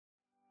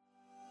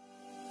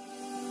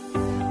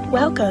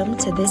Welcome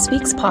to this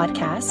week's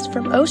podcast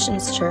from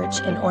Oceans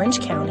Church in Orange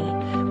County.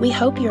 We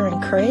hope you're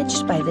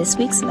encouraged by this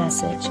week's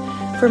message.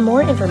 For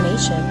more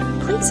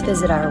information, please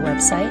visit our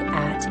website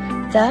at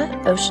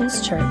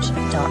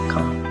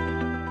theoceanschurch.com.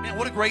 Man,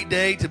 what a great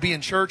day to be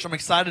in church. I'm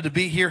excited to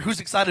be here. Who's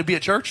excited to be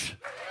at church?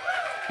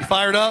 You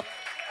fired up?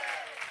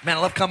 Man, I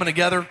love coming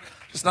together.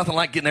 Just nothing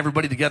like getting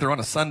everybody together on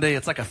a Sunday.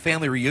 It's like a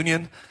family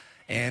reunion.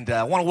 And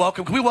I want to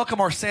welcome, can we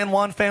welcome our San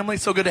Juan family?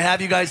 So good to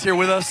have you guys here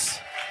with us.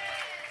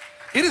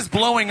 It is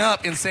blowing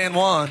up in San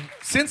Juan.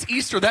 Since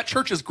Easter, that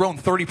church has grown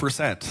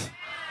 30%.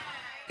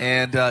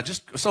 And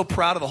just so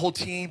proud of the whole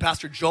team,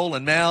 Pastor Joel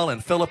and Mel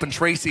and Philip and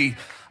Tracy.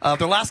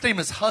 Their last name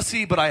is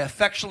Hussey, but I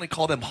affectionately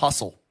call them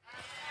Hustle.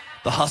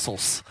 The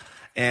Hustles.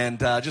 And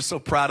just so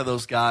proud of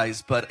those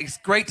guys. But it's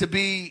great to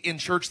be in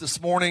church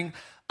this morning.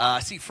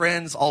 I see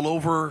friends all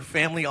over,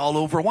 family all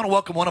over. I want to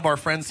welcome one of our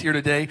friends here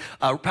today.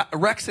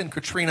 Rex and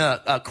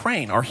Katrina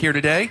Crane are here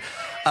today.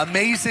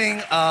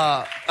 Amazing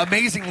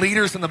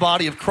leaders in the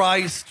body of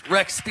Christ.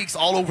 Rex speaks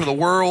all over the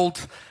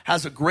world,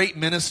 has a great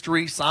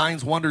ministry,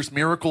 signs, wonders,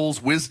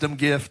 miracles, wisdom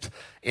gift.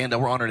 And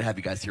we're honored to have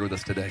you guys here with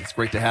us today. It's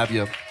great to have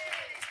you.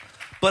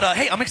 But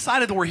hey, I'm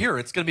excited that we're here.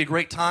 It's going to be a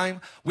great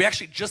time. We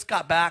actually just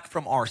got back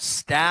from our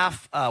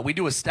staff. We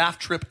do a staff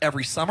trip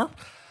every summer.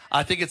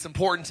 I think it's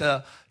important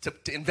to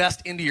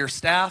invest into your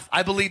staff.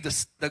 I believe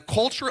the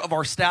culture of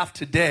our staff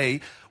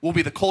today will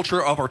be the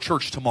culture of our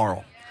church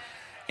tomorrow.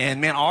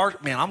 And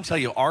I'm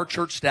telling you, our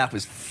church staff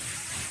is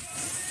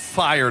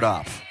fired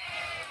up.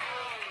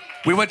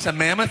 We went to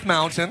Mammoth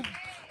Mountain,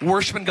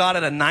 worshiping God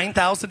at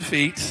 9,000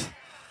 feet.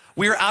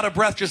 We were out of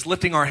breath just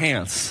lifting our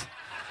hands.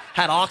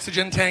 Had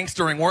oxygen tanks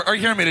during work. Are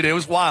you hearing me today? It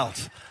was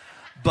wild.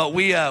 But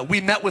we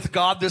met with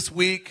God this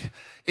week.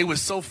 It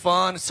was so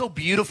fun. It's so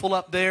beautiful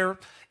up there.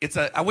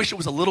 I wish it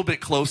was a little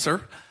bit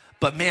closer,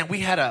 but man, we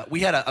had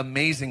an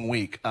amazing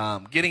week.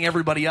 Getting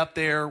everybody up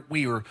there,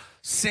 we were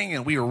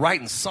singing, we were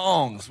writing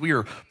songs, we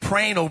were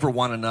praying over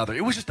one another.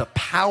 It was just a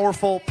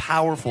powerful,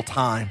 powerful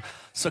time.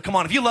 So come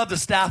on, if you love the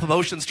staff of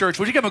Oceans Church,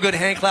 would you give them a good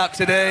hand clap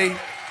today?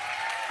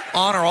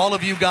 Honor all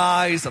of you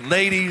guys and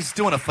ladies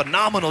doing a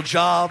phenomenal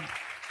job.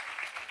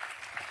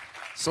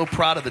 So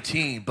proud of the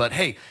team. But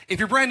hey, if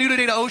you're brand new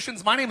today to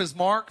Oceans, my name is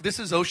Mark. This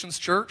is Oceans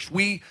Church.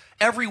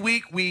 Every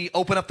week we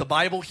open up the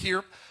Bible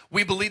here.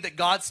 We believe that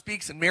God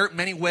speaks in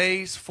many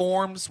ways,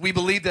 forms. We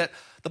believe that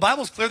the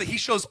Bible is clear that he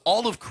shows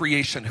all of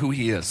creation who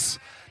he is.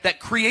 That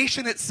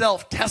creation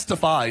itself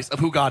testifies of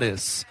who God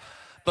is.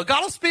 But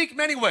God will speak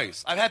many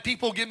ways. I've had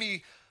people give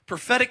me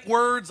prophetic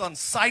words on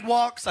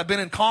sidewalks. I've been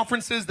in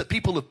conferences that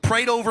people have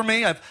prayed over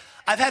me. I've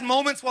had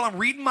moments while I'm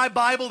reading my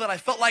Bible that I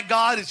felt like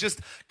God is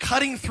just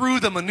cutting through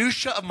the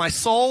minutia of my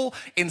soul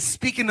and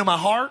speaking to my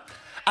heart.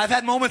 I've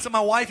had moments that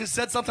my wife has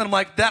said something, I'm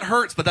like, that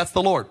hurts, but that's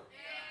the Lord.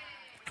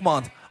 Come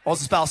on, all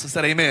the spouses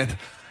said amen.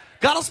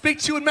 God will speak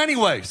to you in many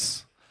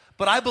ways,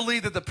 but I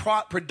believe that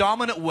the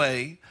predominant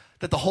way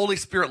that the Holy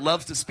Spirit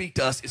loves to speak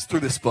to us is through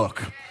this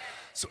book.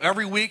 So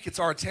every week it's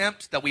our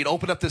attempt that we'd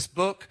open up this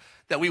book,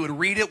 that we would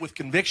read it with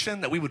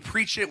conviction, that we would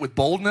preach it with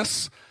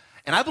boldness.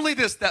 And I believe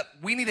this, that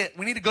we need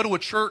to go to a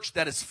church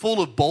that is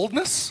full of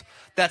boldness,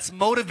 that's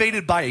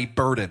motivated by a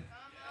burden.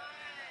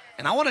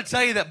 And I want to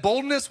tell you that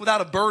boldness without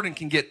a burden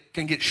can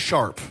get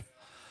sharp.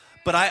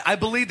 But I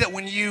believe that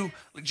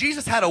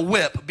Jesus had a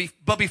whip,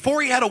 but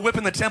before he had a whip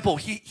in the temple,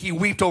 he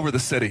wept over the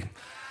city.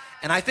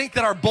 And I think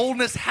that our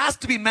boldness has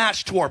to be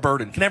matched to our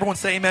burden. Can everyone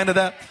say amen to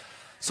that?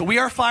 So we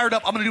are fired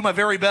up. I'm going to do my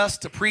very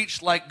best to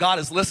preach like God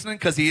is listening,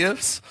 because he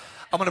is.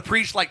 I'm going to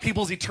preach like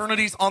people's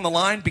eternity's on the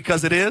line,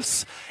 because it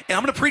is. And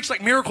I'm going to preach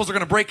like miracles are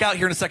going to break out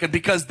here in a second,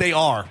 because they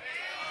are.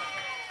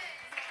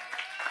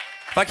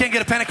 If I can't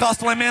get a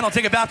Pentecostal amen, I'll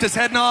take a Baptist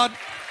head nod,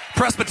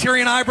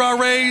 Presbyterian eyebrow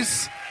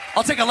raise.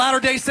 I'll take a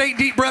Latter-day Saint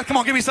deep breath. Come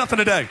on, give me something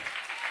today.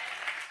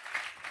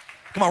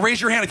 Come on,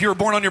 raise your hand if you were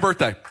born on your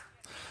birthday.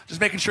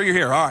 Just making sure you're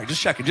here. All right,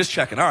 just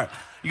checking. All right,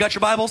 you got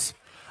your Bibles?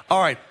 All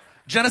right,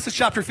 Genesis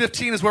chapter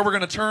 15 is where we're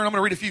going to turn. I'm going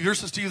to read a few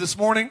verses to you this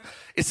morning.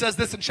 It says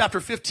this in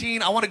chapter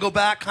 15. I want to go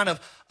back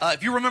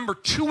if you remember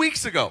 2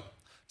 weeks ago,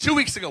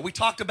 we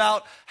talked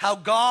about how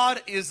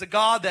God is a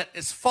God that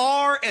as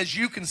far as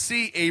you can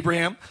see,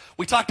 Abraham,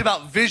 we talked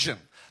about vision,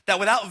 that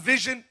without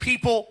vision,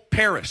 people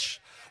perish.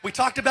 We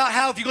talked about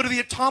how if you go to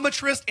the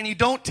optometrist and you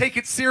don't take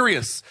it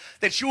serious,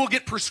 that you will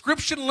get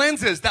prescription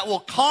lenses that will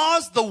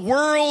cause the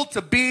world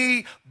to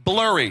be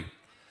blurry.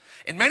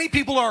 And many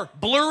people are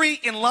blurry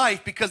in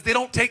life because they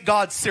don't take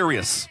God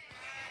serious.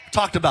 We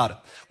talked about it.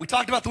 We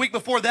talked about the week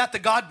before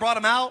that God brought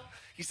him out.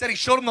 He said he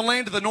showed him the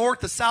land to the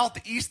north, the south,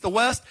 the east, the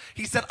west.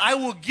 He said, I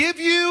will give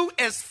you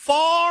as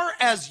far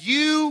as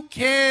you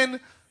can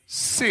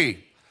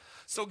see.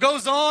 So it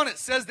goes on. It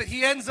says that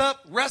he ends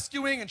up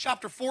rescuing in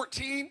chapter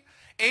 14,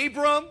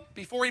 Abram,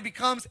 before he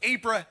becomes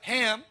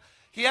Abraham.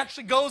 He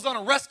actually goes on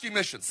a rescue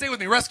mission. Say it with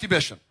me, rescue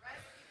mission.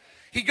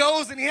 He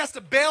goes and he has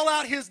to bail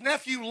out his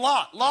nephew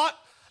Lot. Lot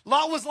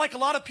was like a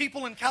lot of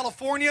people in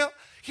California.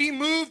 He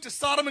moved to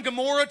Sodom and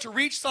Gomorrah to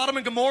reach Sodom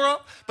and Gomorrah,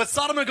 but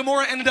Sodom and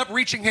Gomorrah ended up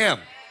reaching him.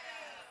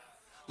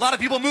 A lot of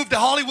people moved to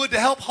Hollywood to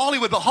help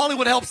Hollywood, but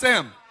Hollywood helps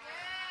them.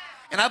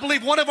 And I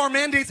believe one of our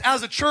mandates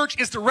as a church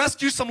is to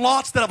rescue some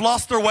lots that have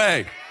lost their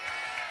way.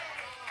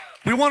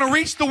 We want to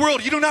reach the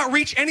world. You do not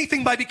reach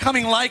anything by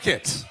becoming like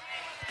it.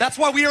 That's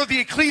why we are the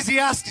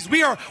Ecclesiastes.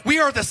 We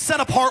are the set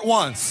apart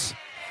ones.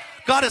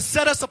 God has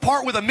set us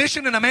apart with a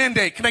mission and a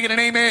mandate. Can I get an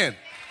amen?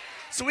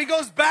 So he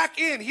goes back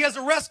in. He has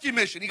a rescue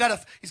mission. He's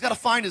got to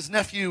find his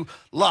nephew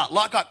Lot.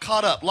 Lot got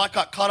caught up. Lot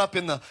got caught up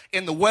in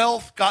the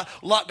wealth.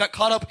 Lot got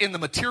caught up in the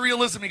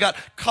materialism. He got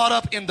caught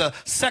up in the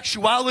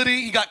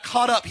sexuality. He got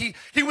caught up. He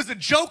was a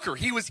joker.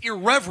 He was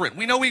irreverent.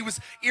 We know he was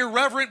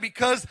irreverent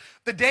because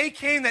the day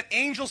came that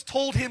angels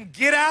told him,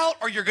 get out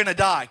or you're going to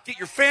die. Get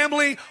your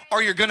family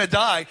or you're going to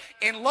die.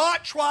 And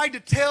Lot tried to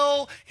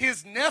tell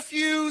his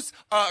nephews,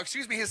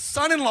 his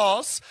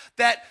son-in-laws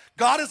that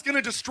God is going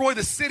to destroy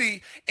the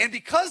city. And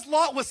because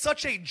Lot was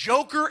such a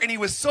joker and he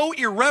was so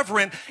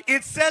irreverent,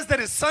 it says that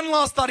his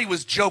son-in-laws thought he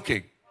was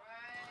joking.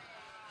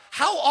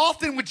 How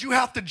often would you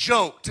have to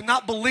joke to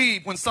not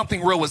believe when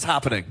something real was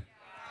happening?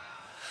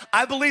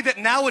 I believe that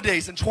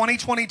nowadays in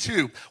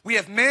 2022, we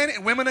have men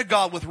and women of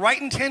God with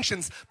right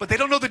intentions, but they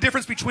don't know the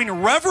difference between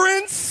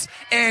reverence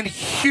and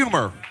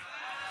humor.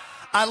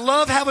 I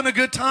love having a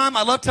good time.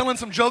 I love telling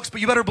some jokes,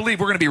 but you better believe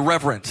we're going to be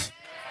reverent.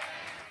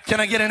 Can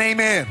I get an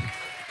amen?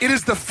 It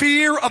is the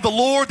fear of the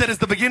Lord that is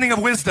the beginning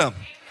of wisdom.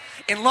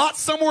 And Lot,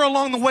 somewhere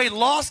along the way,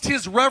 lost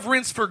his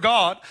reverence for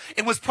God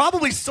and was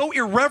probably so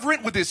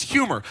irreverent with his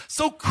humor,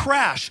 so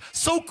crash,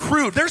 so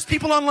crude. There's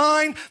people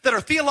online that are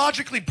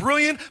theologically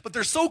brilliant, but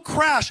they're so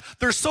crash,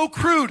 they're so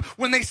crude.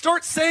 When they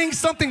start saying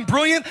something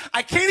brilliant,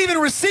 I can't even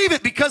receive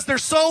it because they're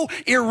so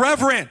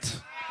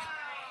irreverent.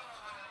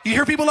 You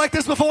hear people like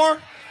this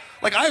before?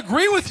 Like, I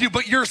agree with you,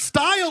 but your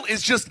style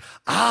is just,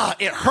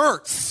 it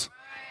hurts.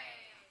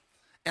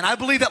 And I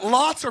believe that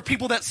lots are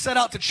people that set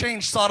out to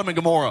change Sodom and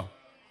Gomorrah.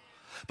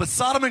 But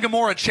Sodom and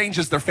Gomorrah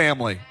changes their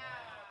family.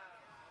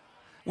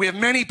 We have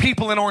many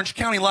people in Orange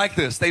County like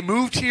this. They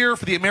moved here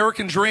for the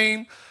American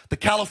dream, the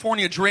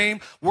California dream.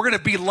 We're going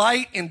to be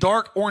light in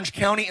dark Orange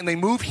County, and they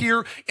move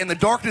here, and the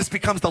darkness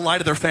becomes the light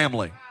of their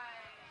family.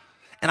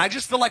 And I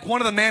just feel like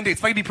one of the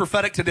mandates, if I can be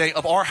prophetic today,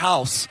 of our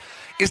house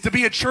is to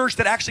be a church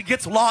that actually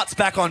gets lots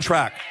back on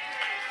track.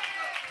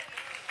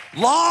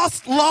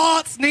 Lost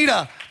lots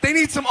they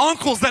need some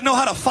uncles that know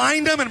how to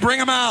find them and bring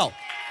them out.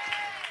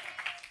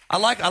 I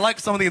like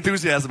some of the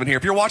enthusiasm in here.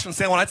 If you're watching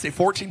San Juan, I'd say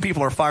 14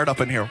 people are fired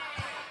up in here.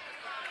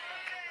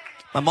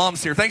 My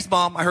mom's here. Thanks,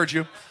 Mom. I heard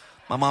you.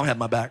 My mom had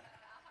my back.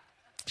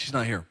 She's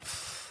not here.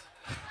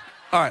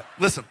 All right,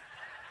 listen.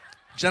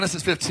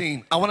 Genesis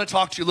 15. I want to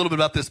talk to you a little bit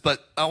about this,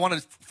 but I want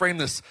to frame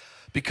this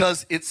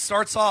because it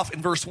starts off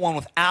in verse 1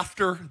 with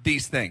after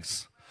these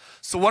things.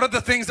 So what are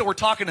the things that we're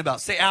talking about?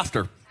 Say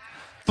after.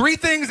 3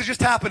 things that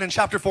just happened in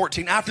chapter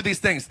 14 after these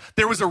things.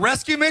 There was a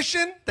rescue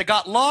mission that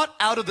got Lot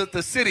out of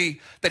the city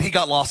that he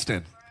got lost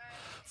in.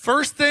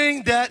 First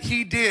thing that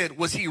he did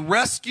was he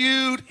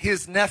rescued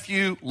his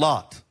nephew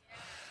Lot.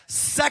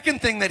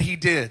 Second thing that he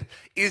did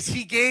is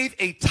he gave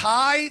a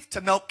tithe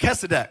to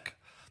Melchizedek,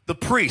 the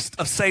priest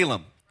of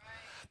Salem.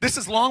 This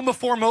is long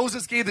before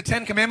Moses gave the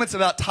 10 commandments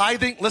about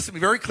tithing. Listen to me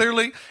very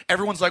clearly.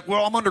 Everyone's like,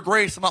 well, I'm under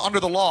grace. I'm not under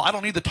the law. I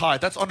don't need the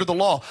tithe. That's under the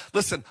law.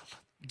 Listen,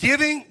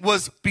 giving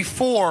was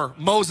before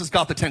Moses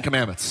got the 10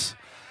 commandments.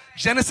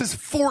 Genesis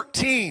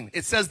 14,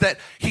 it says that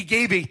he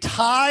gave a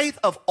tithe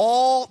of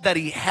all that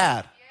he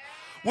had,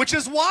 which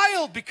is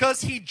wild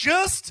because he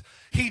just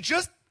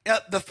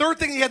the third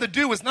thing he had to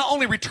do was not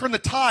only return the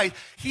tithe,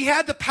 he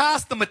had to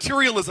pass the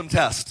materialism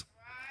test.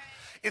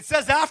 It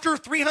says after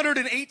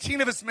 318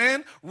 of his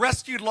men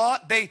rescued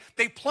Lot, they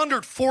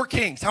plundered 4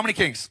 kings. How many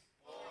kings?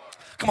 4.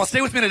 Come on,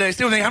 stay with me today.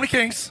 Stay with me. How many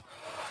kings?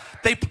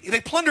 They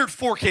plundered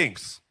 4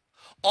 kings.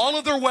 All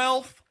of their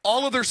wealth,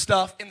 all of their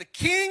stuff. And the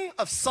king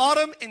of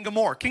Sodom and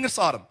Gomorrah, king of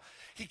Sodom,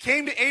 he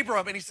came to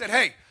Abram and he said,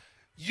 hey,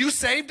 you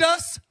saved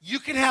us. You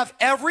can have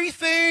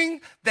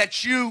everything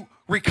that you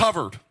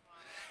recovered.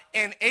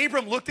 And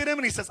Abram looked at him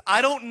and he says,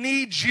 I don't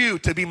need you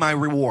to be my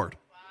reward.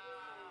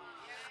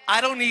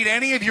 I don't need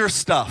any of your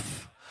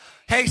stuff.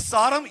 Hey,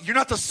 Sodom, you're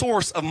not the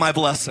source of my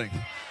blessing.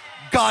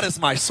 God is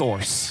my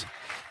source.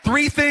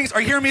 3 things,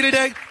 are you hearing me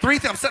today? 3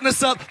 things, I'm setting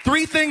this up.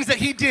 3 things that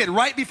he did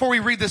right before we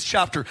read this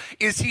chapter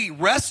is he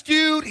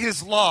rescued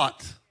his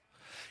Lot.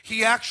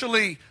 He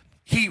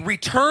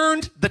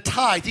returned the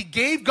tithe. He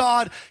gave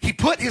God, he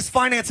put his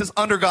finances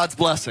under God's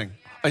blessing,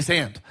 his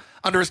hand,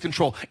 under his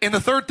control. And the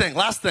third thing,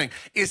 last thing,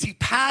 is he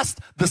passed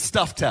the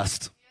stuff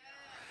test.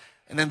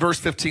 And then verse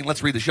 15,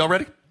 let's read this. Y'all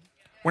ready?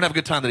 We're gonna have a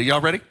good time today.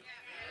 Y'all ready?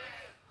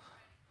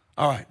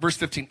 All right, verse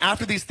 15.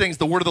 After these things,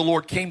 the word of the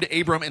Lord came to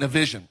Abram in a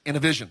vision.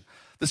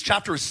 This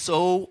chapter is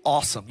so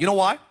awesome. You know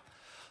why?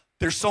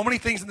 There's so many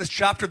things in this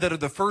chapter that are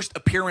the first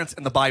appearance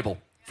in the Bible.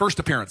 First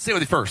appearance. Say it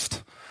with me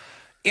first.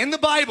 In the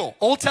Bible,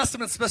 Old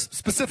Testament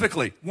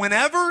specifically,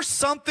 whenever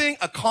something,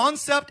 a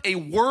concept, a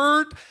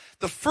word,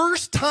 the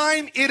first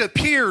time it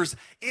appears,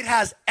 it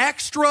has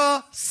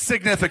extra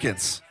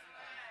significance.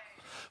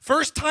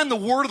 First time the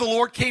word of the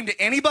Lord came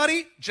to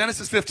anybody,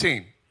 Genesis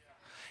 15.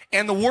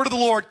 And the word of the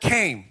Lord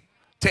came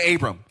to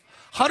Abram.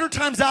 100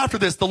 times after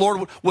this, the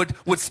Lord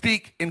would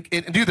speak and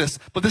do this,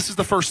 but this is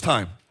the first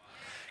time.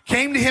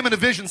 Came to him in a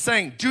vision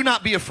saying, do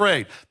not be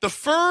afraid. The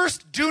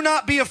first do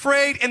not be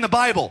afraid in the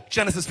Bible,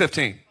 Genesis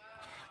 15.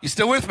 You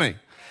still with me?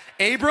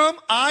 Abram,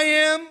 I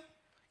am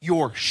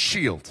your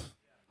shield.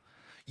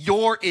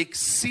 Your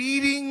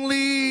exceedingly,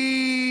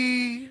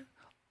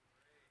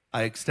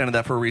 I extended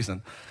that for a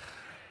reason.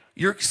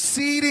 Your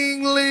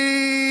exceedingly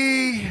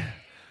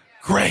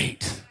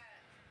great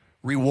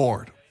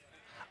reward.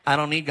 I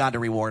don't need God to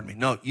reward me.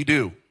 No, you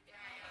do.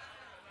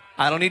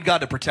 I don't need God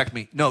to protect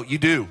me. No, you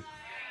do.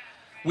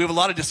 We have a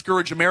lot of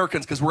discouraged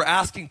Americans because we're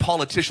asking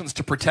politicians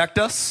to protect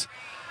us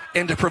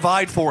and to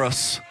provide for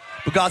us.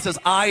 But God says,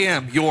 I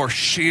am your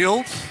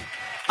shield.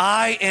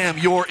 I am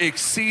your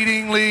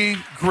exceedingly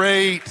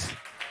great.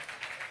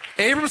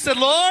 Abram said,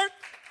 Lord,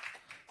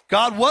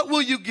 God, what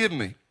will you give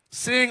me,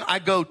 seeing I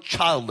go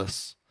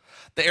childless?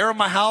 The heir of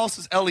my house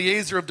is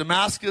Eliezer of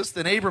Damascus.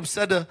 Then Abram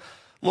said to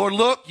Lord,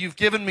 look, you've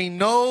given me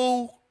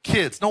no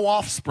kids, no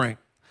offspring.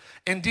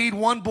 Indeed,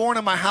 one born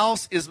in my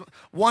house is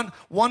one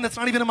that's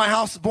not even in my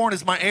house is born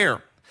is my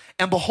heir.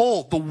 And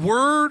behold, the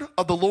word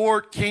of the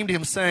Lord came to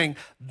him saying,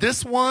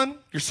 this one,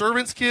 your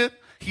servant's kid,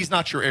 he's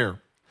not your heir.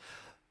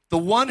 The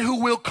one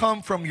who will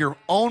come from your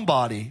own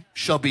body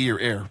shall be your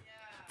heir.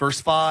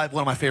 Verse 5,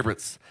 one of my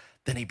favorites.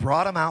 Then he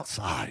brought him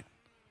outside.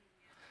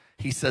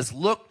 He says,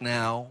 look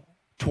now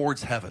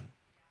towards heaven.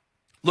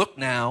 Look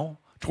now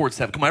towards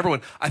heaven. Come on,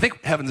 everyone. I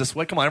think heaven's this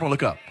way. Come on, everyone,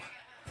 look up.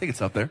 I think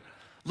it's up there.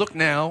 Look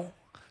now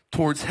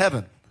towards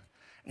heaven. And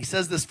he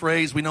says this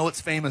phrase, we know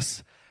it's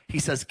famous. He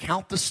says,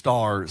 count the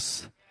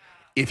stars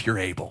if you're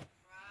able.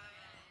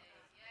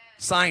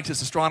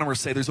 Scientists,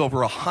 astronomers say there's over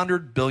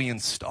 100 billion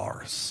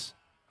stars.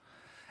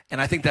 And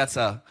I think that's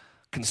a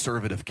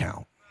conservative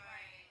count.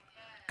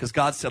 Because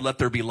God said, let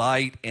there be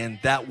light, and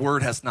that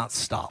word has not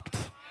stopped.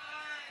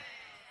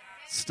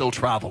 Still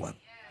traveling.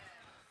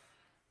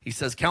 He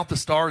says, count the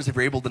stars if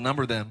you're able to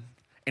number them.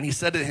 And he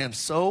said to him,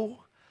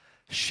 so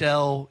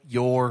shall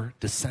your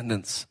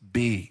descendants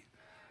be,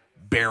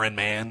 barren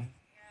man.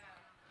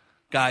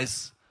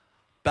 Guys,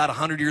 about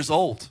 100 years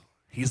old.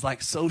 He's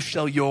like, so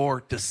shall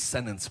your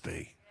descendants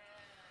be.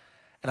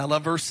 And I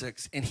love verse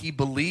 6. And he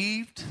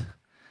believed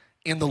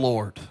in the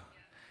Lord.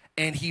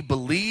 And he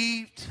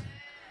believed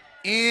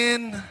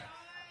in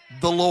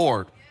the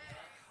Lord.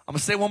 I'm going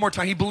to say it one more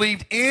time. He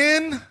believed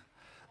in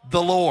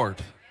the Lord.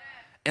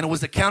 And it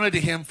was accounted to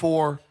him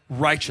for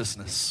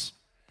righteousness.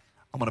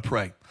 I'm going to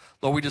pray.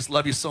 Lord, we just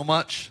love you so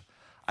much.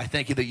 I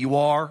thank you that you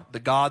are the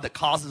God that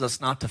causes us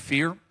not to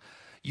fear.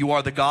 You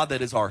are the God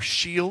that is our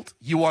shield.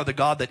 You are the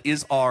God that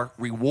is our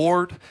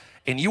reward.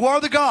 And you are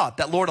the God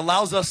that, Lord,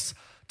 allows us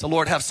to,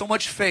 Lord, have so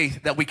much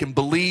faith that we can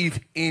believe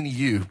in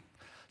you.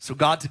 So,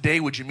 God, today,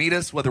 would you meet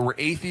us, whether we're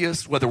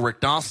atheists, whether we're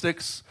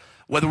agnostics,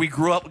 whether we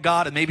grew up,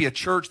 God, in maybe a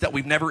church that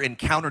we've never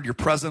encountered your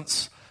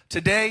presence.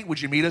 Today,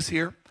 would you meet us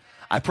here?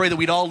 I pray that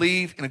we'd all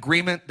leave in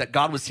agreement that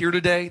God was here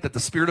today, that the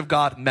Spirit of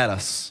God met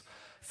us.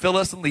 Fill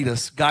us and lead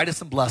us, guide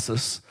us and bless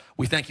us.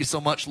 We thank you so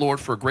much, Lord,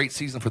 for a great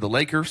season for the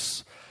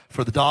Lakers,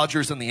 for the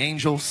Dodgers and the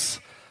Angels.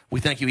 We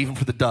thank you even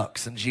for the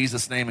Ducks. In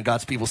Jesus' name, and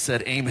God's people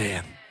said,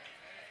 amen.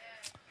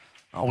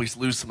 I always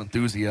lose some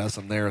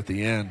enthusiasm there at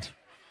the end.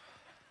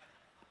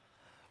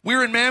 We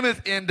were in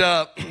Mammoth, and you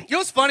know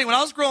what's funny? When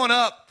I was growing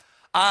up,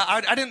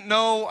 I didn't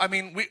know. I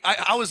mean,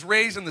 I was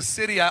raised in the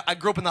city. I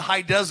grew up in the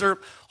high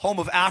desert, home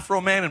of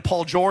Afro Man and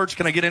Paul George.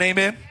 Can I get an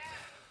amen?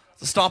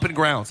 It's the stomping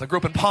grounds. I grew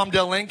up in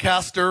Palmdale,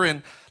 Lancaster,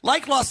 and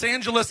like Los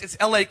Angeles, it's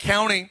LA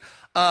County.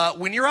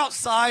 When you're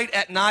outside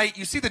at night,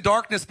 you see the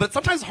darkness, but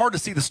sometimes it's hard to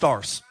see the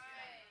stars.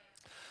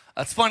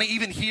 It's funny,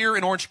 even here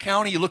in Orange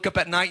County, you look up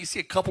at night, you see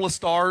a couple of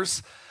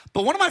stars.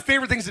 But one of my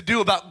favorite things to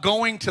do about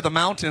going to the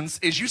mountains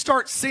is you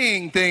start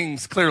seeing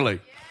things clearly.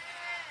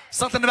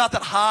 Something about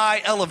that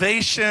high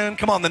elevation.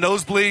 Come on, the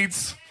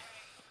nosebleeds.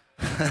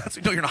 That's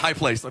when you know you're in a high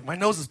place. Like, my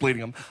nose is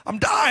bleeding. I'm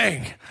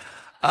dying.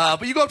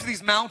 But you go up to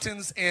these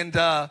mountains and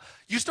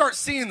you start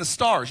seeing the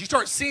stars. You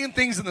start seeing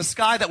things in the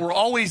sky that were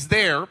always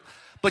there,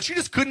 but you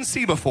just couldn't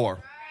see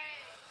before.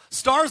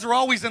 Stars are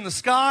always in the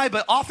sky,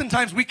 but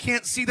oftentimes we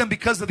can't see them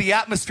because of the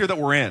atmosphere that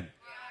we're in.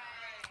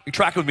 You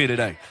track with me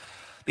today.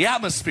 The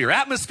atmosphere.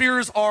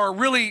 Atmospheres are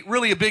really,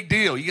 really a big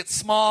deal. You get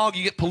smog,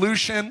 you get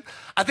pollution.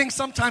 I think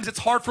sometimes it's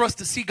hard for us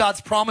to see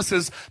God's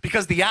promises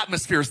because of the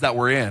atmospheres that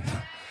we're in.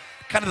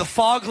 Kind of the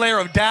fog layer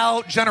of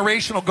doubt,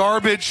 generational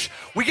garbage.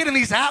 We get in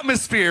these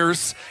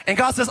atmospheres, and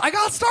God says, I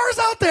got stars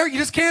out there. You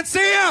just can't see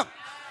them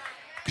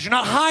because you're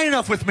not high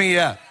enough with me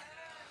yet.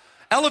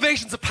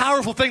 Elevation's a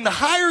powerful thing. The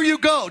higher you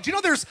go, do you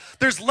know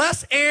there's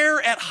less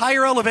air at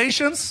higher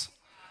elevations?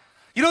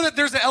 You know that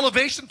there's an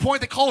elevation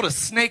point, they call it a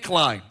snake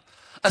line.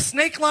 A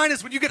snake line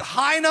is when you get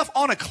high enough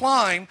on a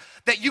climb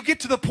that you get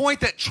to the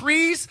point that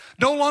trees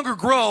no longer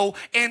grow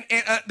and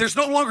there's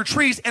no longer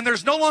trees and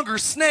there's no longer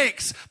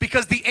snakes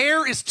because the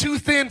air is too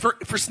thin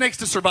for snakes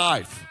to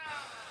survive.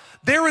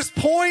 There is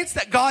points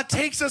that God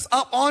takes us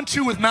up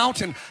onto with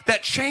mountain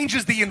that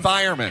changes the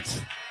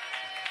environment.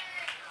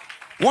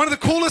 One of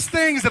the coolest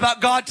things about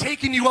God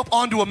taking you up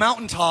onto a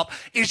mountaintop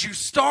is you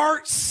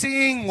start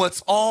seeing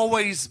what's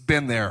always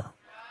been there.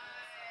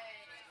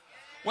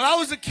 When I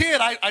was a kid,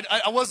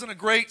 I wasn't a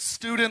great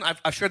student.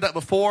 I've shared that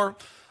before.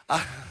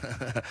 I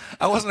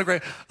wasn't a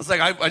great, it's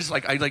like, I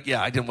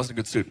wasn't a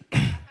good student.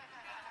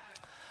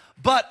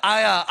 But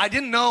I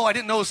didn't know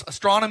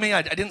astronomy.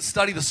 I didn't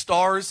study the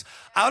stars.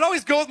 I would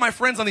always go with my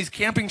friends on these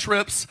camping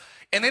trips,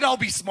 and they'd all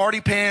be smarty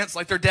pants,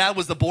 like their dad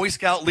was the Boy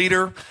Scout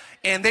leader.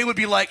 And they would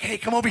be like, hey,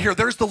 come over here.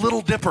 There's the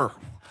Little Dipper.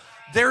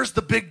 There's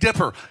the Big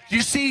Dipper.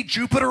 You see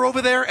Jupiter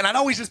over there? And I'd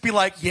always just be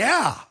like,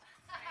 yeah.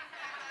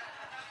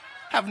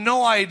 Have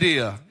no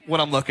idea what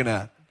I'm looking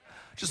at.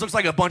 Just looks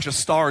like a bunch of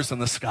stars in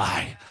the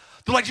sky.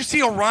 They're like, you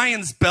see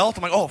Orion's belt?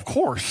 I'm like, oh, of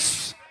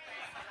course.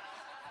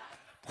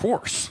 Of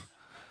course.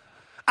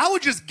 I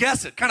would just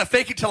guess it, kind of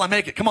fake it till I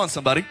make it. Come on,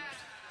 somebody.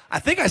 I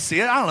think I see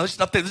it. I don't know. It's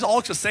just up there. This all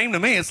looks the same to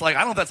me. It's like, I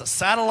don't know if that's a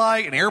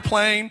satellite, an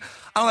airplane.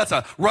 I don't know if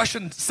that's a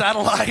Russian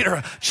satellite or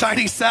a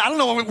Chinese satellite. I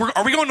don't know.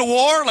 Are we going to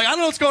war? Like, I don't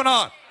know what's going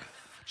on.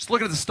 Just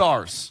looking at the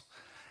stars.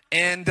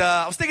 And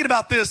I was thinking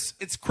about this.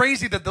 It's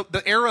crazy that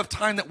the era of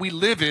time that we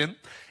live in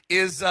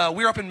is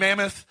we're up in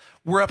Mammoth.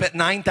 We're up at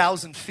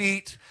 9,000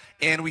 feet.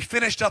 And we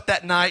finished up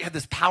that night, had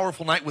this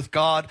powerful night with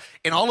God.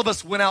 And all of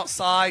us went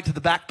outside to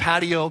the back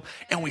patio,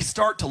 and we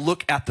start to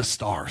look at the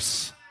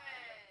stars.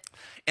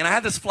 And I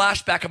had this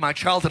flashback of my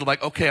childhood of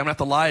like, okay, I'm going to have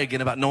to lie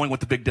again about knowing what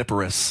the Big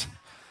Dipper is.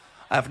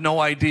 I have no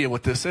idea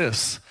what this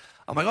is.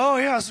 I'm like, oh,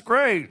 yeah, it's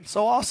great. It's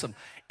so awesome.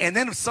 And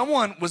then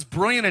someone was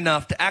brilliant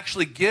enough to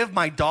actually give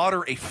my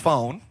daughter a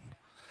phone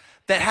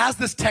that has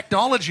this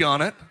technology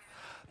on it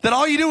that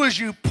all you do is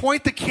you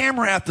point the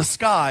camera at the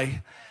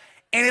sky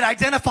and it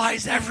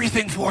identifies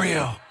everything for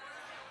you.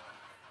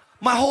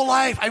 My whole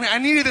life. I mean, I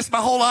needed this my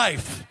whole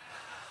life.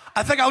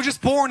 I think I was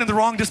just born in the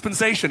wrong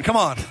dispensation. Come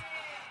on.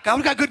 I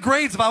would have got good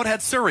grades if I would have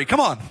had Siri. Come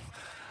on.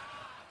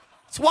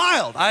 It's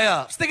wild.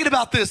 I was thinking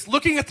about this,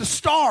 looking at the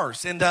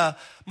stars. And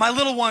my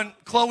little one,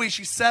 Chloe,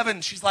 she's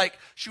 7. She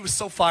was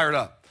so fired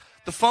up.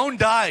 The phone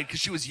died because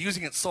she was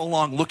using it so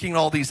long, looking at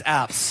all these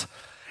apps.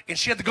 And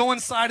she had to go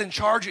inside and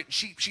charge it.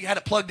 She had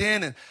it plugged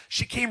in, and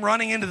she came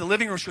running into the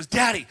living room. She goes,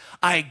 Daddy,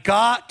 I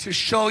got to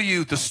show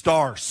you the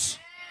stars.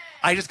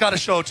 I just got to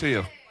show it to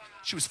you.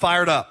 She was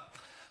fired up.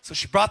 So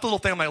she brought the little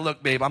thing. I'm like,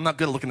 look, babe, I'm not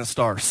good at looking at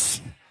stars.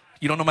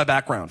 You don't know my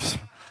background.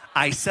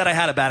 I said I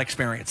had a bad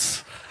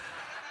experience.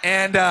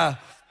 And no,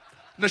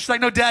 she's like,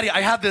 no, Daddy,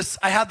 I have this.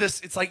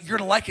 It's like, you're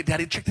going to like it,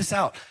 Daddy. Check this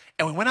out.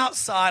 And we went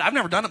outside. I've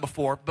never done it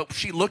before, but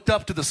she looked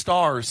up to the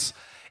stars,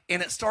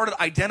 and it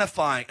started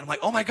identifying. I'm like,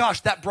 oh, my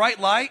gosh, that bright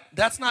light,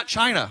 that's not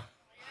China.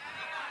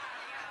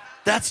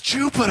 That's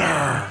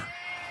Jupiter.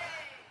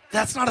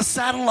 That's not a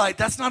satellite.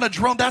 That's not a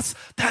drone. That's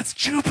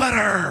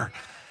Jupiter.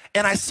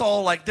 And I saw,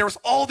 like, there was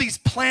all these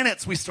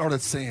planets we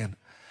started seeing.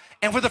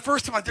 And for the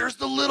first time, like, there's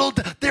the little,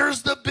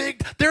 there's the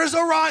big, there's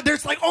Orion.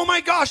 There's like, oh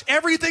my gosh,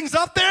 everything's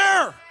up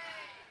there.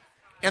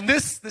 And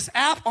this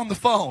app on the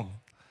phone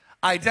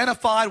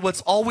identified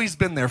what's always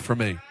been there for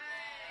me.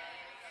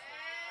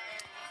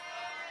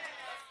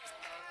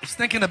 I was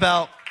thinking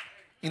about,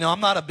 I'm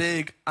not a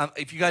big,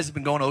 if you guys have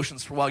been going to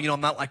Oceans for a while,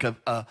 I'm not like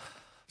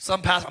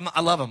some pastor,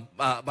 I love them,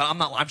 but I'm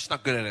just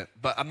not good at it.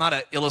 But I'm not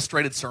an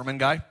illustrated sermon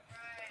guy.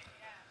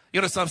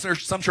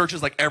 Some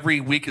churches, like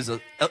every week is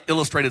an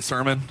illustrated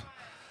sermon.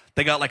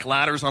 They got like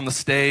ladders on the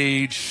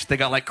stage. They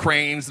got like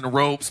cranes and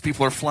ropes.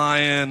 People are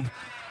flying.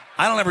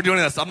 I don't ever do any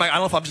of that stuff. I'm like, I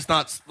don't know if I'm just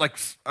not like,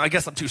 I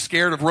guess I'm too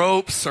scared of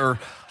ropes or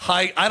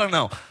height. I don't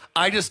know.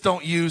 I just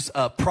don't use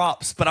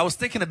props. But I was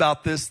thinking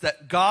about this,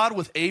 that God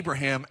with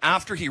Abraham,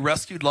 after he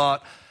rescued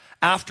Lot,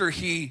 after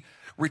he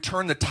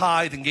returned the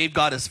tithe and gave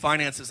God his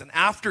finances, and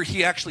after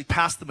he actually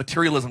passed the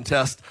materialism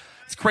test,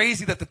 it's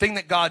crazy that the thing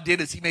that God did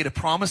is he made a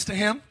promise to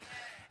him.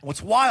 And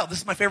what's wild, this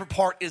is my favorite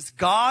part, is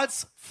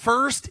God's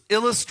first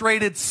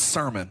illustrated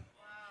sermon.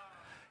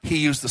 He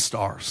used the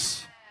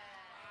stars.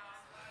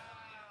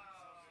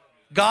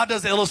 God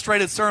does the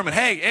illustrated sermon.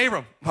 Hey,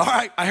 Abram, all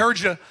right, I heard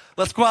you.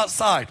 Let's go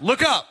outside.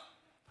 Look up.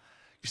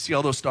 You see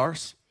all those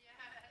stars?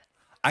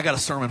 I got a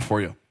sermon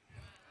for you.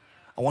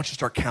 I want you to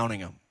start counting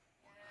them.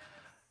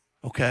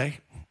 Okay,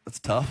 that's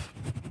tough.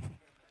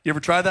 You ever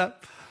try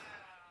that?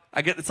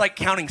 It's like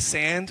counting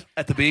sand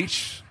at the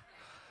beach.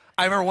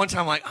 I remember one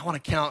time, I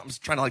want to count. I was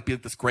trying to be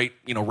this great,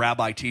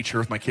 rabbi teacher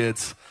with my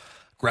kids.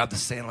 Grab the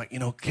sand,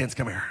 kids,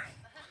 come here.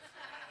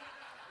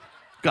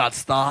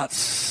 God's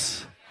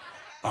thoughts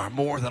are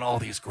more than all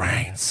these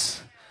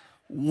grains.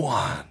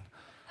 1,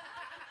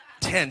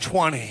 10,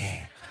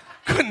 20.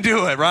 Couldn't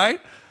do it, right?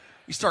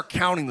 You start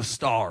counting the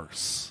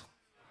stars.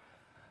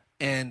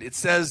 And it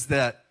says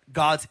that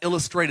God's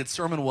illustrated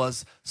sermon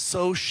was,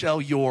 so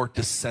shall your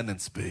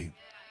descendants be.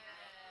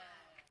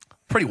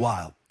 Pretty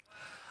wild.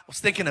 I was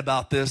thinking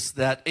about this,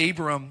 that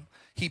Abram,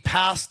 he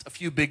passed a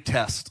few big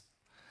tests.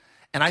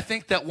 And I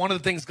think that one of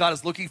the things God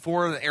is looking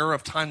for in the era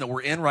of time that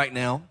we're in right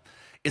now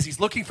is he's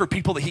looking for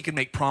people that he can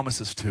make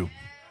promises to.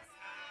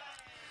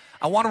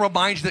 I want to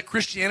remind you that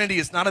Christianity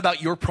is not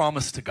about your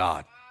promise to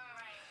God.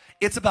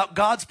 It's about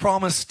God's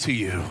promise to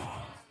you.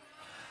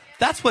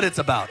 That's what it's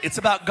about. It's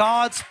about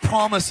God's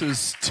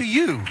promises to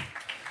you.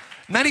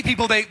 Many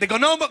people, they go,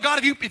 no, but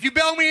God, if you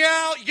bail me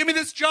out, you give me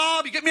this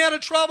job, you get me out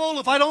of trouble,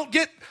 if I don't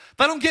get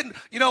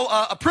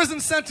a prison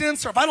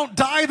sentence, or if I don't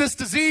die of this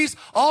disease,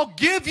 I'll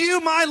give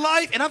you my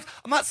life. And I'm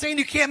not saying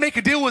you can't make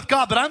a deal with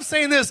God, but I'm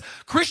saying this: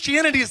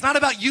 Christianity is not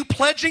about you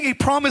pledging a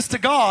promise to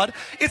God.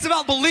 It's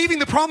about believing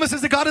the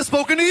promises that God has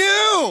spoken to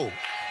you.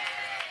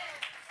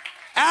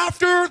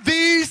 After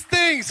these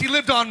things, he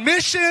lived on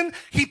mission.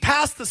 He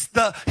passed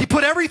he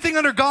put everything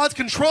under God's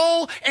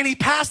control, and he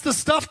passed the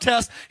stuff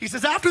test. He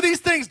says, after these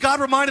things, God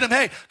reminded him,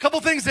 hey, a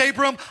couple things,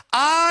 Abram.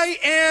 I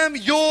am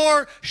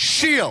your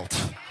shield.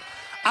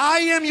 I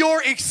am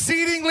your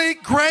exceedingly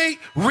great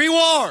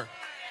reward.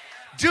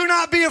 Do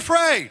not be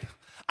afraid.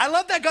 I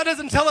love that God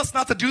doesn't tell us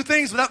not to do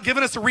things without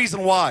giving us a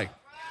reason why.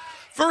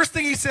 First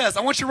thing he says,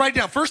 I want you to write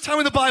down. First time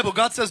in the Bible,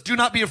 God says, do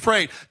not be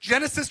afraid.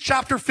 Genesis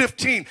chapter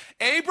 15.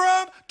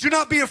 Abram, do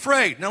not be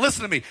afraid. Now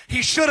listen to me.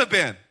 He should have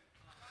been.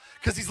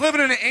 Because he's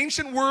living in an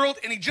ancient world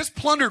and he just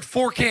plundered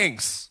 4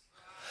 kings.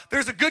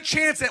 There's a good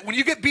chance that when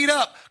you get beat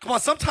up, come on,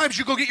 sometimes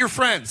you go get your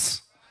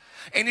friends.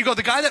 And you go,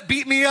 the guy that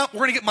beat me up, we're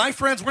going to get my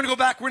friends. We're going to go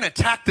back. We're going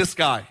to attack this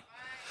guy.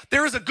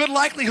 There is a good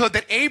likelihood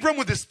that Abram,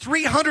 with his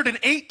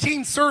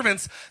 318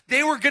 servants,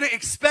 they were going to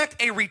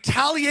expect a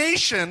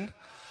retaliation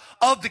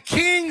of the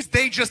kings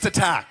they just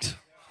attacked.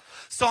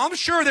 So I'm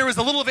sure there was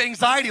a little of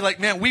anxiety, like,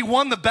 man, we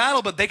won the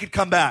battle, but they could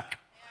come back.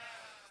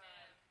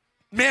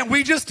 Man,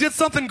 we just did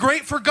something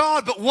great for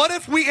God, but what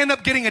if we end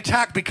up getting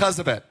attacked because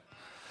of it?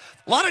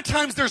 A lot of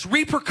times there's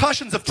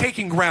repercussions of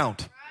taking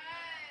ground.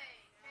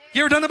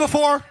 You ever done it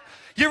before?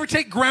 You ever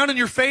take ground in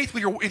your faith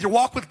with your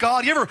walk with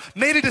God? You ever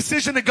made a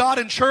decision to God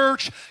in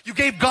church? You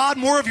gave God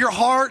more of your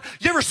heart?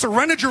 You ever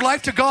surrendered your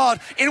life to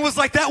God? And it was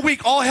like that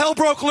week, all hell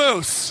broke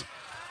loose.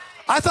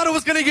 I thought it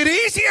was going to get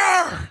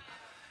easier.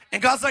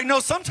 And God's like, no,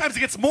 sometimes it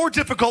gets more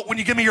difficult when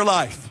you give me your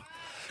life.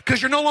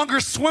 Because you're no longer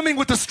swimming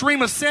with the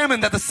stream of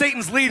salmon that the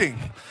Satan's leading.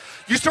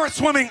 You start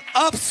swimming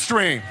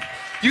upstream.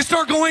 You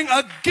start going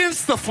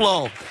against the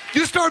flow.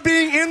 You start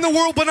being in the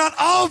world but not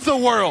of the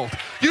world.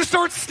 You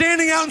start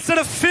standing out instead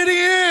of fitting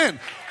in.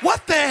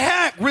 What the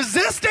heck?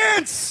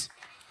 Resistance.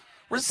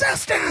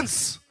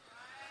 Resistance.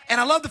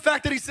 And I love the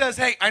fact that he says,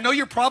 hey, I know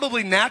you're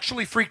probably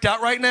naturally freaked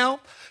out right now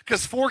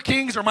because 4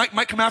 kings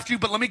might come after you,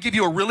 but let me give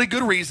you a really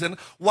good reason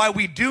why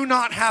we do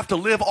not have to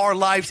live our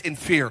lives in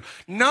fear.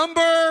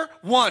 Number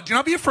 1, do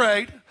not be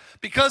afraid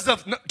because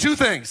of 2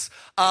 things.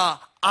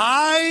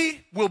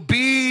 I will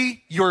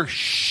be your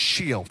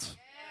shield.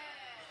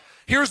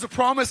 Here's the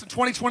promise in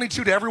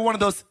 2022 to every one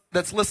of those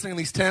that's listening in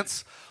these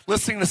tents,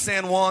 listening to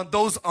San Juan,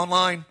 those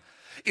online,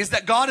 is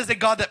that God is a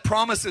God that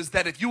promises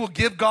that if you will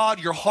give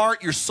God your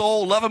heart, your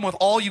soul, love him with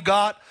all you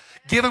got,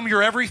 give him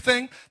your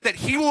everything, that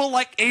he will,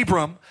 like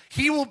Abram,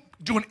 he will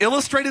do an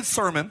illustrated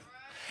sermon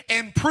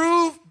and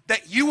prove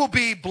that you will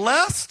be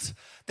blessed,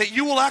 that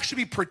you will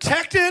actually be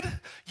protected,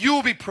 you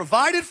will be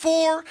provided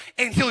for,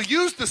 and he'll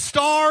use the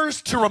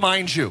stars to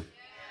remind you.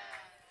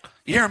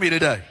 You hear me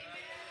today?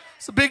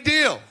 It's a big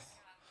deal.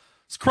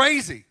 It's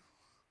crazy.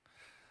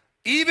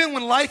 Even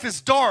when life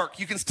is dark,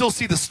 you can still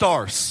see the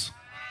stars.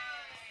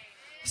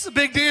 It's a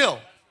big deal.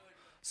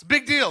 It's a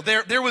big deal.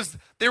 There was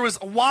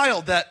a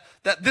while that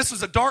this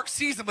was a dark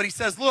season, but he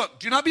says, look,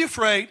 do not be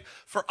afraid,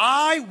 for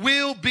I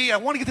want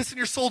to get this in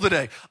your soul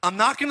today. I'm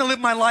not going to live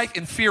my life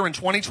in fear in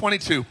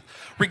 2022,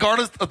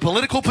 regardless of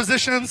political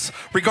positions,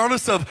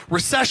 regardless of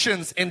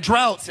recessions and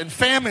droughts and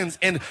famines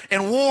and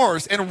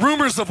wars and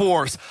rumors of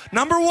wars.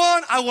 Number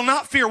 1, I will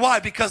not fear. Why?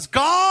 Because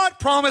God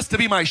promised to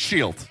be my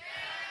shield.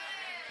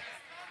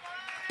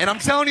 And I'm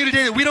telling you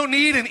today that we don't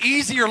need an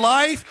easier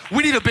life.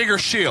 We need a bigger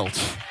shield.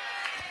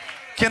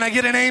 Can I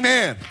get an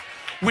amen?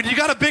 When you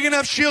got a big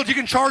enough shield, you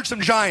can charge some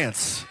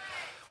giants.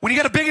 When you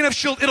got a big enough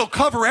shield, it'll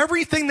cover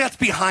everything that's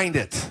behind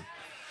it.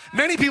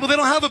 Many people, they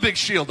don't have a big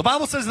shield. The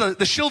Bible says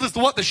the shield is the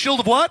what? The shield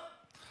of what?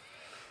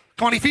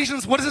 Come on,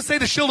 Ephesians, what does it say?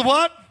 The shield of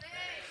what?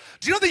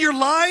 Do you know that your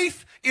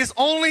life is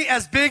only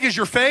as big as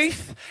your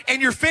faith?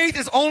 And your faith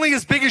is only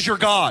as big as your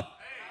God.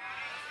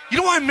 You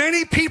know why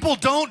many people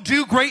don't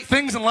do great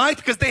things in life?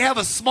 Because they have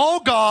a small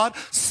God,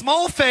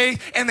 small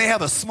faith, and they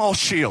have a small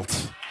shield.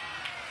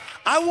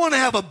 I want to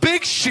have a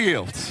big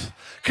shield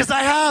because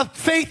I have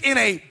faith in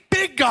a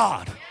big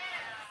God.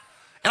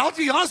 And I'll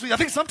be honest with you, I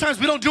think sometimes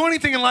we don't do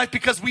anything in life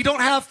because we don't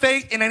have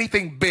faith in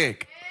anything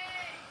big.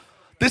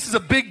 This is a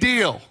big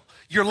deal.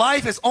 Your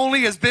life is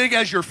only as big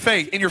as your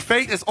faith, and your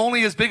faith is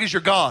only as big as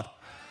your God.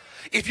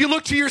 If you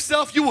look to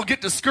yourself, you will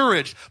get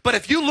discouraged. But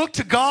if you look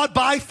to God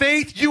by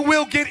faith, you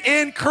will get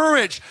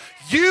encouraged.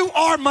 You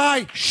are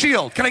my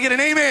shield. Can I get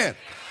an amen?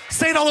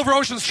 Say it all over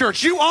Oceans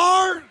Church. You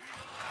are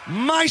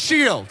my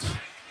shield.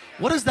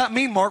 What does that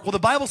mean, Mark? Well, the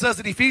Bible says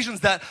in Ephesians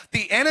that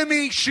the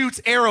enemy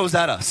shoots arrows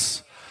at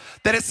us.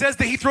 That it says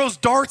that he throws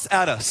darts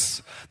at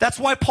us. That's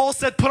why Paul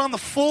said, put on the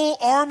full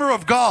armor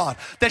of God,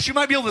 that you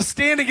might be able to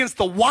stand against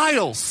the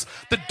wiles,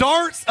 the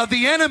darts of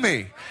the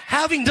enemy.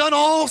 Having done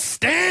all,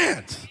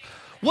 stand.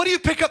 What do you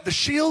pick up? The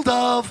shield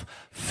of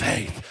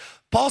faith.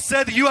 Paul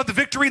said that you have the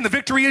victory, and the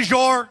victory is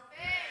your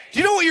Do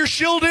you know what your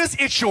shield is?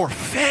 It's your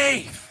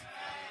faith.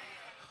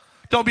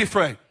 Don't be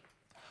afraid.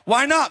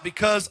 Why not?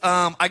 Because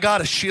I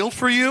got a shield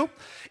for you.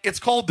 It's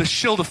called the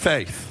shield of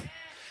faith.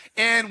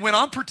 And when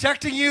I'm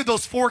protecting you,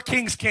 those four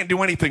kings can't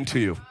do anything to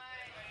you.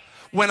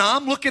 When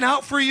I'm looking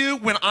out for you,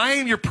 when I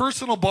am your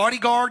personal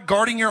bodyguard,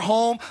 guarding your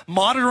home,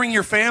 monitoring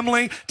your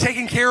family,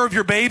 taking care of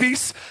your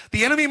babies,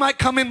 the enemy might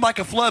come in like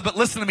a flood, but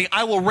listen to me,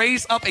 I will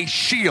raise up a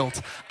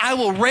shield. I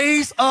will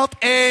raise up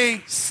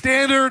a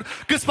standard.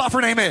 Good spot for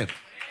an amen.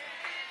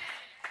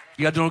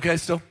 You guys doing okay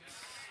still?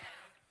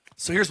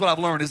 So here's what I've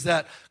learned is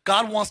that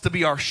God wants to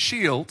be our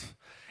shield.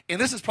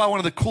 And this is probably one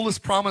of the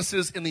coolest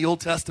promises in the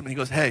Old Testament. He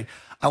goes, hey,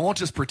 I won't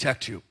just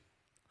protect you.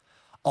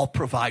 I'll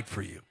provide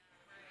for you.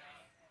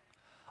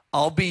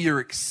 I'll be your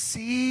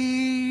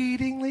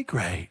exceedingly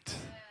great.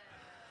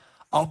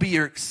 I'll be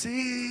your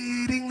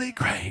exceedingly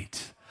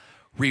great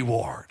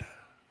reward.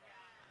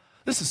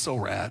 This is so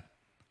rad.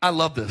 I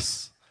love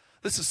this.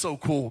 This is so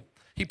cool.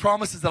 He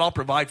promises that I'll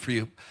provide for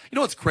you. You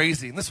know what's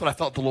crazy? And this is what I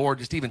felt the Lord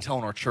just even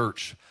telling our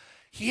church.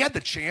 He had the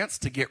chance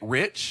to get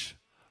rich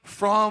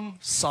from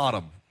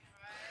Sodom.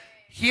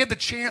 He had the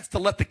chance to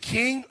let the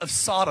king of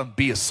Sodom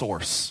be a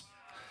source.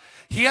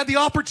 He had the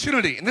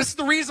opportunity, and this is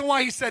the reason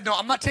why he said, no,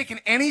 I'm not taking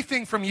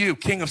anything from you,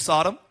 king of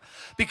Sodom,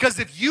 because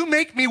if you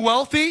make me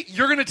wealthy,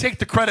 you're going to take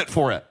the credit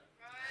for it.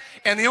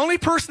 And the only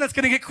person that's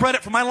going to get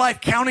credit for my life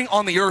counting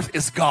on the earth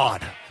is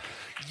God.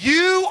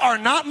 You are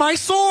not my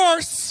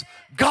source.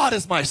 God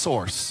is my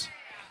source.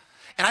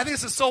 And I think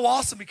this is so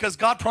awesome because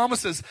God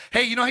promises,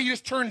 hey, you know how you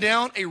just turned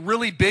down a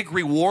really big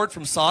reward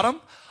from Sodom?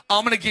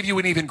 I'm going to give you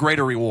an even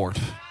greater reward.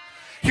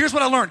 Here's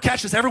what I learned.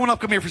 Catch this. Everyone up,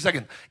 come here for a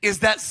second. Is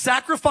that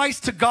sacrifice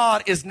to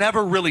God is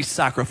never really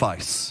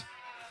sacrifice.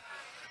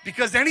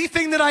 Because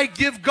anything that I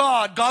give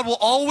God, God will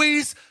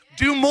always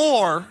do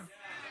more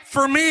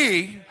for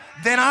me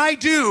than I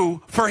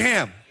do for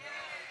him.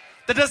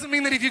 That doesn't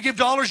mean that if you give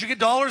dollars, you get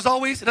dollars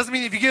always. It doesn't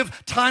mean if you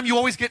give time, you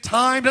always get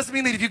time. It doesn't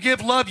mean that if you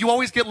give love, you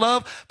always get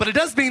love. But it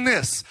does mean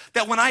this,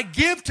 that when I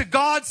give to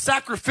God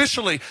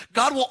sacrificially,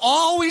 God will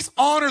always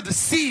honor the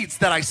seeds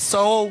that I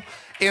sow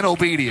in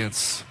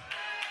obedience.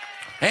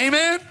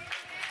 Amen?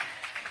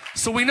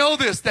 So we know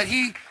this, that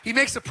he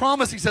makes a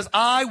promise. He says,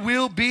 I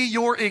will be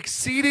your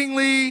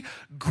exceedingly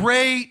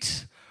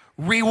great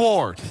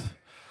reward.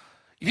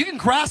 If you can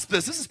grasp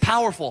this, this is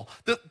powerful.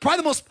 Probably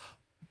the most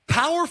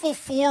powerful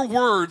 4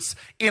 words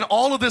in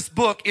all of this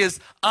book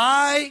is,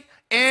 I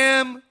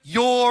am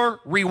your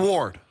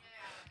reward.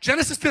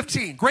 Genesis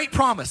 15, great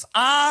promise.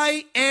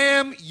 I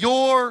am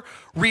your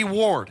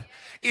reward.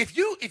 If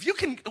you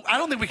can, I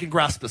don't think we can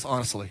grasp this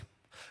honestly.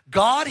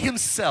 God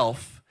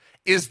himself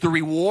is the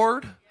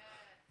reward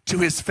to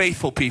his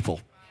faithful people.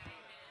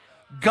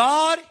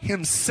 God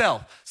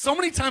himself. So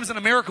many times in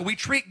America, we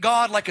treat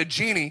God like a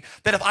genie,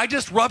 that if I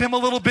just rub him a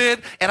little bit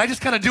and I just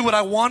kind of do what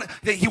I want,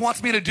 that he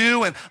wants me to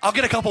do, and I'll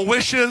get a couple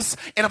wishes,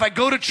 and if I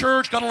go to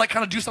church, God will like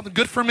kind of do something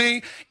good for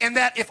me, and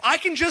that if I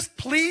can just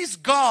please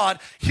God,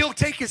 he'll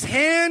take his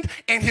hand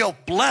and he'll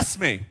bless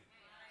me.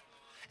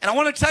 And I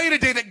want to tell you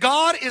today that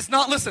God is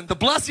not, listen, the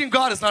blessing of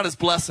God is not his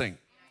blessing.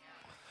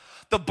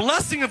 The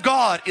blessing of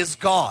God is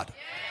God.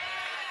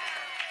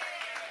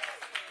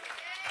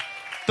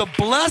 The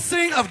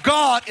blessing of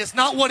God is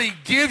not what he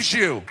gives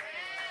you.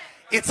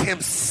 It's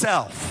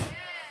himself.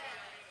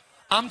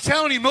 I'm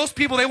telling you, most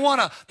people, they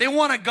want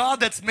a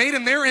God that's made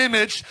in their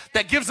image,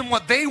 that gives them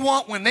what they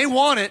want when they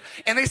want it,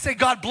 and they say,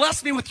 God,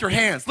 bless me with your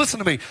hands. Listen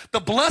to me.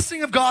 The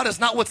blessing of God is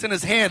not what's in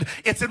his hand.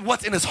 It's in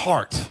what's in his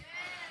heart.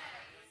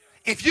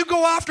 If you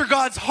go after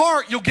God's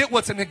heart, you'll get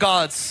what's in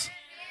God's.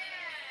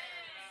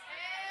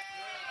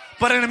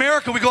 But in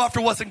America, we go after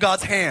what's in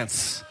God's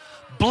hands.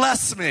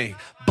 Bless me,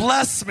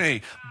 bless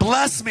me,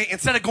 bless me.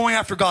 Instead of going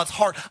after God's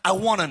heart, I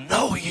want to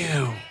know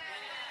you.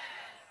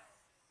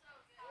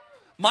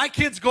 My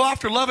kids go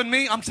after loving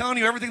me. I'm telling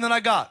you everything that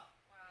I got.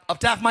 Up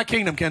to half my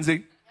kingdom,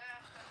 Kenzie.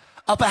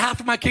 Up to half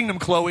of my kingdom,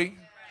 Chloe.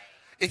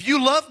 If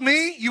you love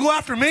me, you go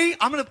after me,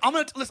 I'm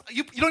gonna listen.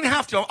 You don't even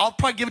have to. I'll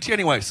probably give it to you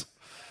anyways.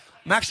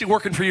 I'm actually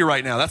working for you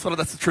right now. That's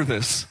the truth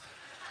is.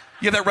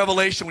 You have that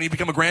revelation when you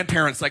become a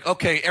grandparent. It's like,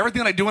 okay,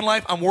 everything that I do in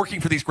life, I'm working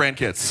for these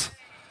grandkids.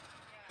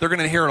 They're going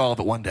to inherit all of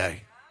it one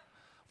day.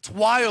 What's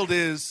wild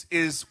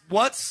is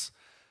what's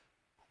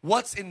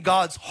in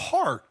God's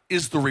heart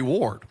is the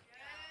reward.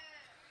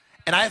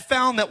 And I have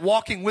found that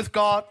walking with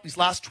God these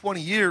last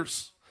 20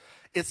 years,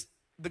 it's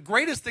the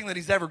greatest thing that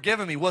he's ever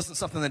given me wasn't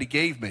something that he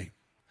gave me.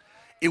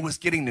 It was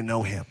getting to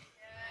know him.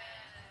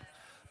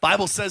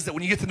 Bible says that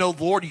when you get to know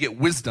the Lord, you get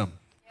wisdom.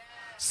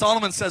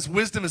 Solomon says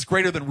wisdom is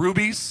greater than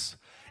rubies.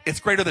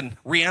 It's greater than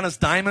Rihanna's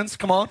diamonds.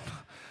 Come on.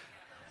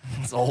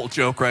 It's a whole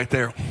joke right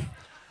there.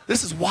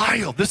 This is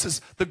wild. This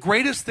is the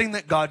greatest thing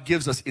that God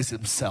gives us is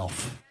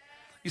himself.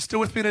 You still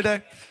with me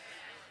today?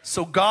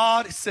 So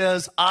God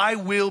says, I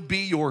will be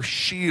your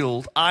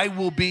shield. I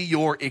will be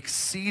your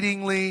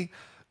exceedingly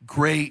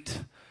great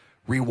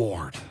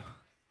reward.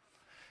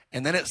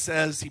 And then it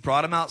says he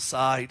brought him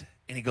outside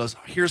and he goes,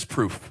 here's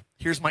proof.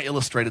 Here's my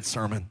illustrated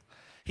sermon.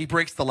 He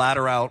breaks the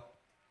ladder out,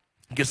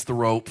 gets the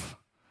rope.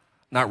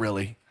 Not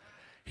really.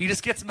 He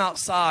just gets him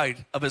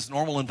outside of his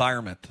normal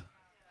environment.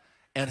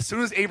 And as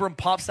soon as Abram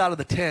pops out of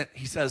the tent,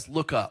 he says,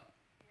 look up,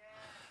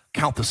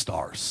 count the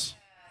stars.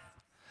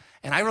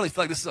 And I really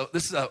feel like this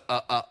is a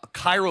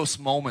Kairos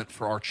moment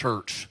for our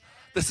church.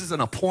 This is an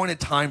appointed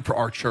time for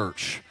our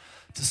church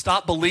to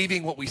stop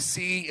believing what we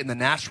see in the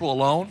natural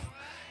alone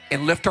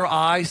and lift our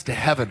eyes to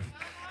heaven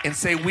and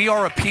say, we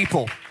are a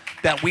people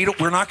that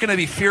we're not going to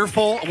be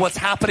fearful of what's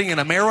happening in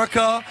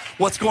America,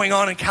 what's going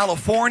on in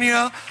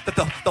California, that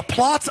the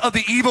plots of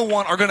the evil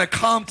one are going to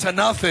come to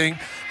nothing,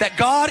 that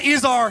God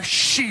is our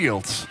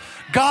shield.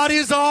 God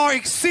is our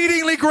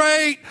exceedingly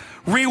great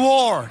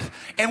reward.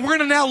 And we're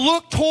going to now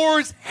look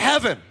towards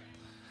heaven.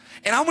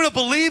 And I'm going to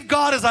believe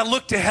God as I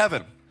look to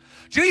heaven.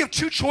 Do you know you have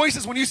two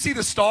choices when you see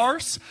the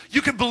stars?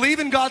 You can believe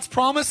in God's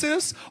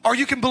promises, or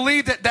you can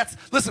believe that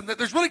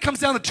there's really comes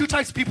down to two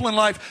types of people in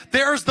life.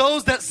 There's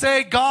those that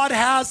say God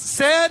has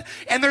said,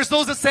 and there's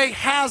those that say,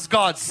 has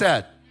God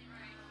said?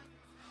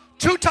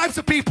 Two types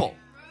of people.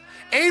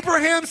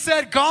 Abraham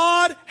said,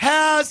 God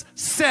has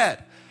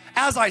said,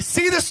 as I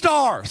see the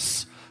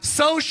stars,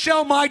 so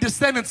shall my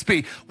descendants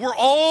be. We're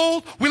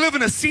old. We live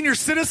in a senior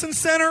citizen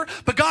center,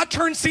 but God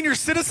turned senior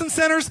citizen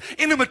centers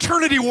into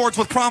maternity wards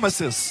with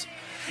promises.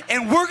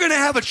 And we're going to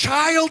have a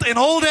child in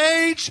old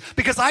age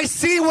because I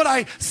see what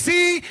I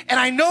see and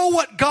I know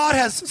what God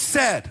has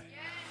said.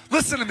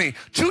 Listen to me.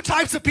 Two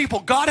types of people.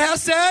 God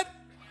has said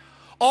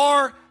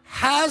or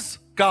has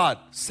God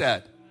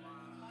said?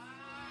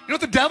 You know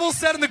what the devil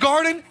said in the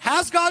garden?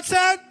 Has God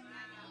said?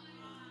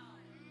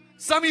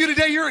 Some of you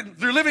today, you're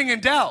living in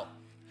doubt.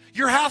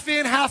 You're half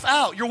in, half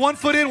out. You're 1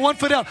 foot in, 1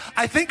 foot out.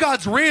 I think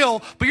God's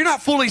real, but you're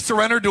not fully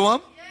surrendered to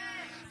him.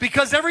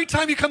 Because every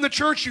time you come to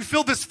church, you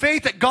feel this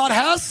faith that God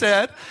has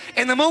said.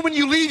 And the moment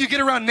you leave, you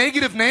get around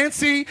negative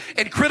Nancy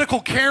and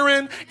critical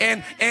Karen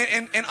and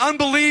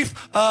unbelief,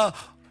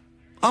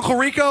 Uncle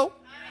Rico.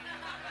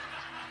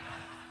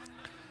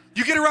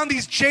 You get around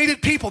these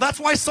jaded people. That's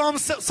why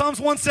Psalms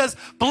 1 says,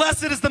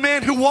 blessed is the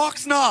man who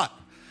walks not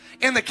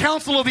in the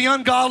counsel of the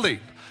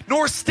ungodly,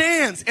 nor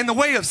stands in the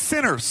way of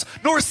sinners,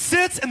 nor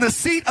sits in the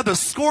seat of the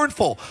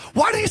scornful.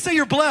 Why do you say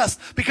you're blessed?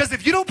 Because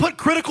if you don't put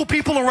critical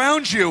people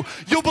around you,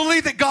 you'll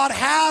believe that God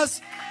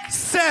has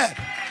said.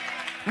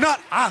 Not,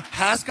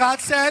 has God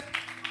said?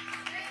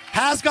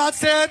 Has God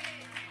said?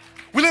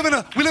 We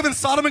live in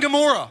Sodom and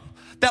Gomorrah.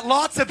 That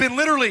lots have been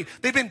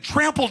they've been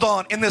trampled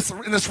on in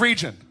this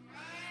region.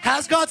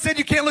 Has God said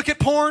you can't look at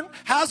porn?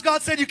 Has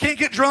God said you can't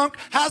get drunk?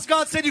 Has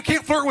God said you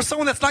can't flirt with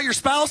someone that's not your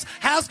spouse?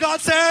 Has God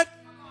said?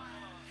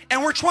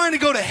 And we're trying to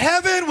go to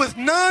heaven with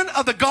none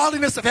of the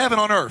godliness of heaven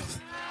on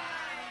earth.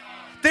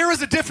 There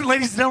is a difference,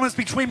 ladies and gentlemen,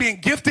 between being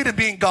gifted and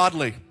being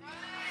godly.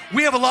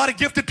 We have a lot of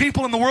gifted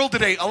people in the world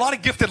today, a lot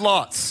of gifted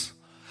lots.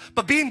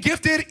 But being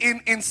gifted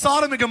in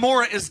Sodom and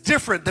Gomorrah is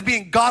different than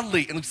being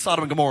godly in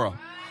Sodom and Gomorrah.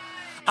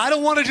 I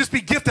don't want to just be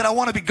gifted, I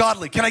want to be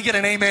godly. Can I get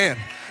an amen?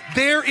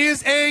 There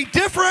is a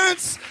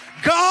difference.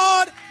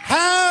 God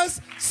has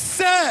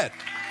said.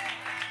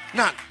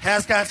 Not,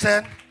 has God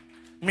said?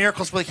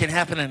 Miracles really can't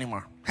happen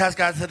anymore. Has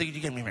God said that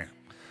you can be married?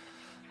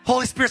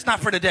 Holy Spirit's not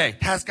for today.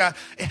 Has God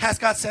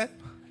said?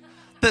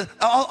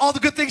 All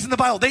the good things in the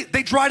Bible,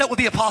 they dried up with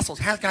the apostles.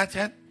 Has God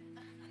said?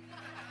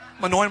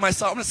 I'm annoying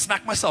myself. I'm going to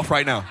smack myself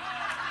right now.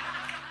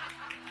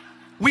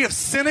 We have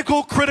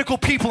cynical, critical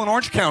people in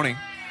Orange County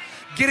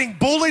getting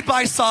bullied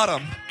by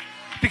Sodom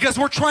because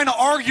we're trying to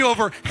argue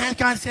over, has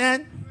God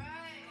said?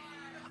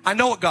 I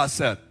know what God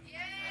said.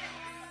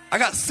 I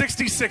got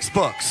 66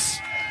 books,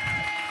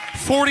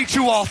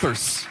 42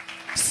 authors,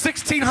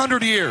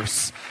 1,600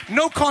 years,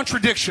 no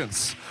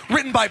contradictions,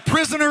 written by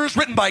prisoners,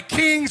 written by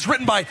kings,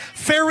 written by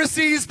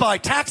Pharisees, by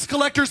tax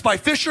collectors, by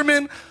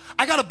fishermen.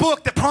 I got a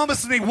book that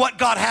promises me what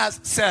God has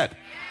said.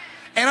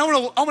 And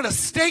I'm gonna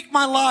stake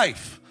my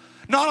life,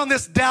 not on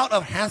this doubt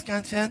of has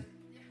God said,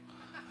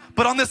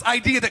 but on this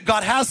idea that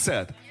God has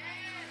said.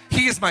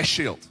 He is my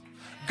shield.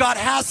 God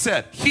has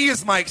said he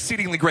is my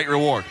exceedingly great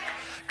reward.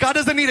 God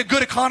doesn't need a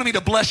good economy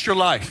to bless your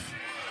life.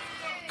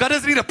 God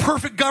doesn't need a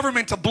perfect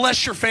government to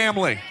bless your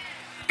family.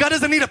 God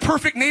doesn't need a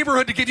perfect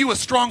neighborhood to give you a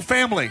strong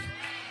family.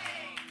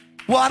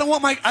 Well, I don't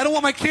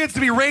want my kids to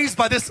be raised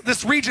by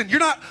this region.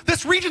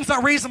 This region's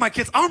not raising my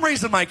kids. I'm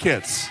raising my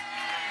kids.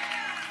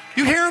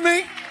 You hearing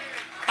me?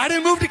 I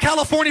didn't move to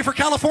California for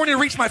California to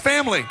reach my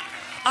family.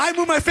 I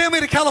moved my family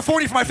to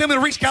California for my family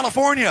to reach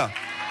California.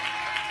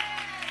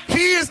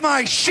 He is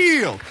my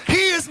shield.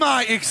 He is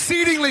my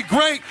exceedingly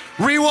great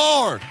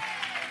reward.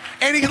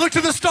 And he looked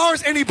to the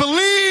stars and he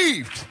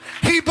believed.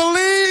 He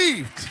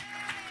believed.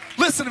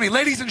 Listen to me,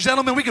 ladies and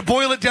gentlemen, we could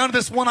boil it down to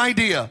this one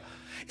idea.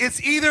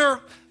 It's either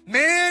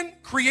man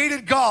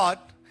created God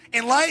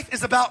and life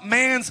is about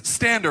man's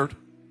standard,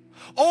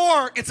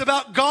 or it's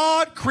about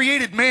God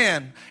created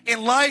man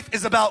and life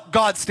is about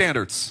God's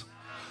standards.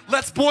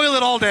 Let's boil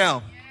it all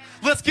down.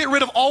 Let's get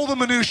rid of all the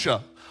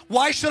minutia.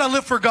 Why should I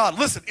live for God?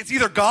 Listen, it's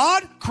either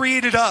God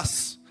created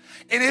us,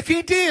 and if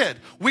he did,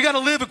 we got to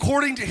live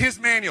according to his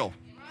manual.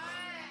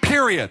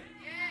 Period.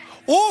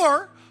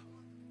 Or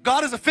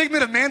God is a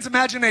figment of man's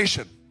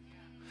imagination.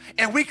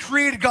 and we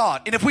created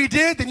God. And if we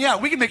did, then yeah,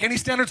 we can make any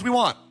standards we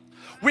want.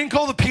 We can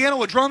call the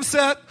piano a drum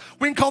set.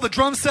 We can call the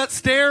drum set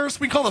stairs.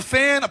 We can call the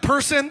fan a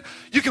person.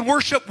 You can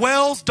worship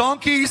whales,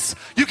 donkeys.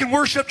 You can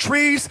worship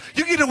trees.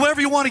 You can do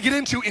whatever you want to get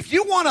into. If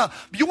you want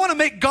to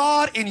make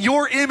God in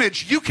your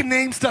image, you can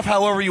name stuff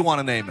however you want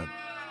to name it.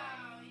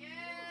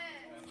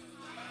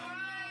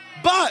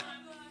 But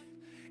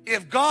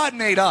if God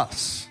made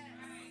us,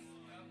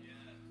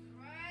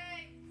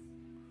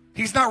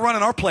 he's not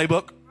running our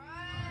playbook.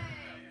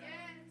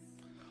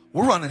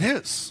 We're running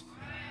his.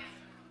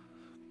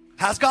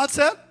 Has God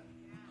said?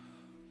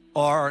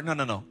 Or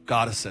no.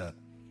 God has said.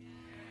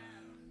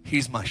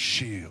 He's my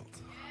shield.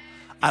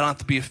 I don't have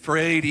to be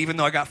afraid, even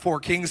though I got 4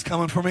 kings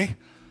coming for me.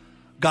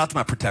 God's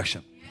my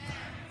protection.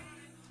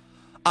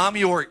 I'm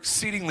your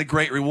exceedingly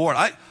great reward.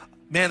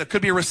 Man, it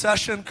could be a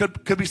recession,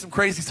 could be some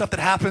crazy stuff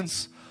that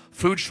happens.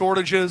 Food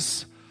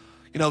shortages.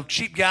 You know,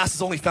 cheap gas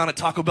is only found at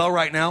Taco Bell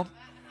right now.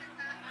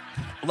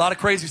 A lot of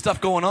crazy stuff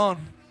going on.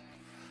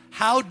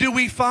 How do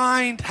we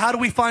find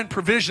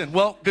provision?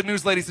 Well, good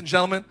news, ladies and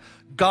gentlemen.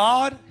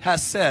 God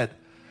has said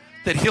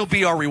that he'll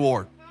be our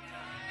reward.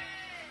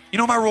 You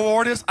know what my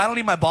reward is? I don't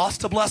need my boss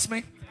to bless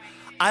me.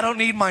 I don't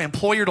need my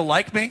employer to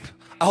like me.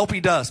 I hope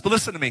he does. But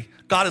listen to me.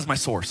 God is my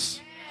source.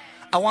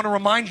 I want to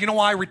remind you,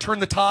 why I return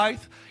the tithe?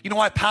 You know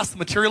why I passed the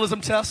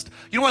materialism test?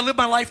 You know why I live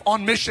my life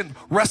on mission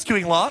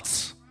rescuing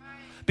lots?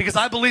 Because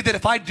I believe that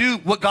if I do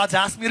what God's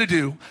asked me to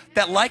do,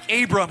 that like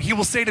Abram, he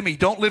will say to me,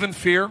 don't live in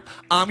fear.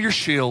 I'm your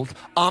shield.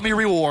 I'm your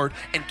reward.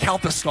 And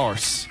count the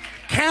stars.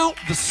 Count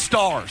the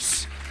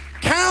stars.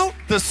 Count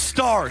the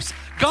stars.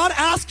 God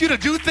asks you to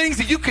do things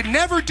that you could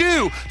never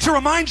do to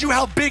remind you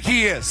how big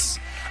he is.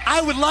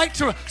 I would like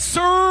to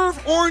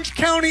serve Orange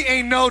County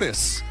a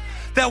notice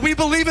that we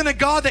believe in a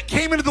God that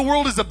came into the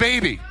world as a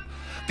baby.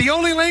 The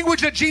only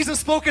language that Jesus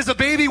spoke as a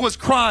baby was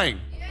crying.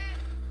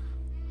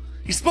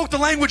 He spoke the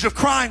language of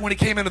crying when he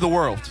came into the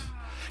world.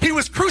 He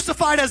was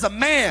crucified as a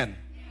man.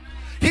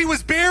 He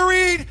was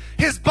buried.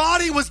 His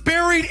body was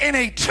buried in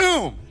a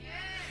tomb.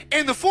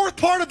 And the fourth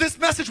part of this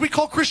message we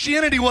call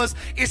Christianity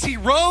is he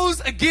rose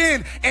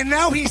again, and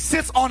now he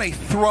sits on a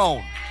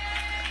throne.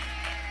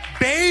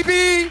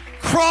 Baby,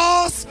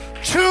 cross,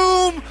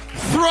 tomb,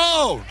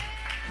 throne.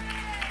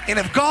 And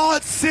if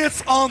God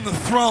sits on the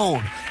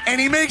throne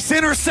and he makes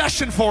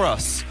intercession for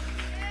us,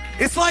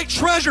 it's like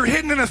treasure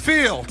hidden in a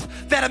field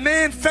that a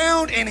man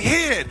found and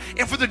hid.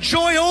 And for the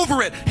joy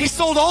over it, he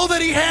sold all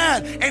that he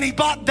had and he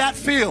bought that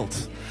field.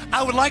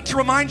 I would like to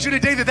remind you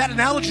today that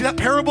analogy, that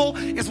parable,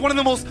 is one of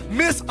the most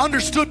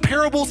misunderstood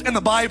parables in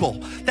the Bible.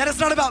 That is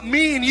not about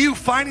me and you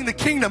finding the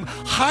kingdom,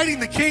 hiding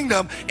the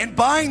kingdom, and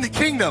buying the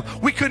kingdom.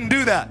 We couldn't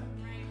do that.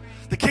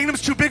 The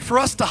kingdom's too big for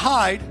us to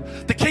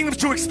hide. The kingdom's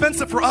too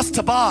expensive for us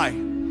to buy.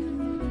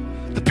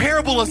 The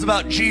parable is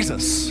about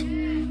Jesus.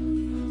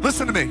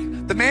 Listen to me.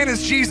 The man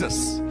is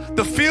Jesus.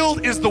 The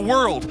field is the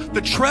world.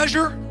 The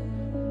treasure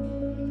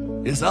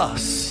is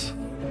us.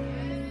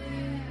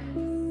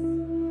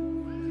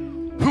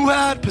 Who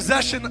had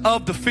possession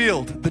of the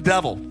field? The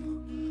devil.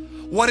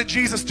 What did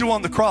Jesus do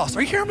on the cross?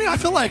 Are you hearing me? I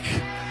feel like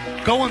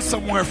going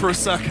somewhere for a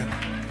second.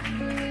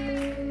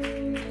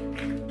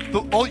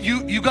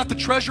 You got the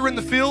treasure in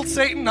the field,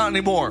 Satan? Not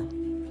anymore.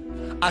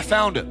 I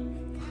found it.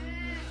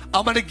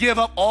 I'm going to give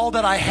up all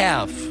that I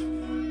have.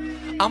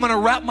 I'm going to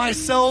wrap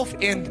myself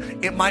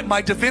in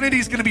my divinity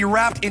is going to be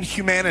wrapped in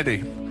humanity.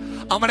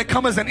 I'm going to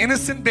come as an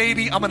innocent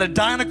baby. I'm going to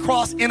die on a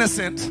cross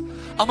innocent.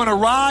 I'm going to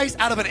rise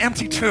out of an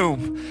empty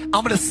tomb.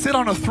 I'm going to sit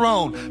on a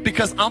throne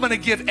because I'm going to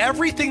give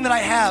everything that I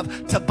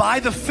have to buy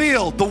the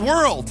field, the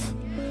world,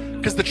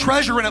 because the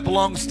treasure in it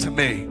belongs to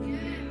me.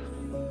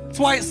 That's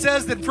why it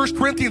says that in 1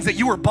 Corinthians that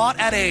you were bought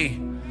at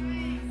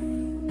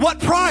what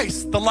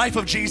price? The life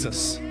of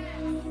Jesus.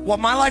 Well,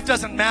 my life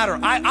doesn't matter.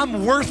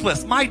 I'm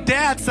worthless. My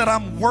dad said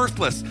I'm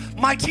worthless.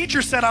 My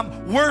teacher said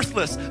I'm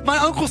worthless. My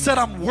uncle said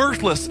I'm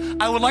worthless.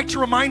 I would like to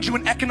remind you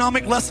an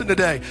economic lesson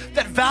today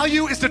that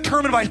value is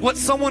determined by what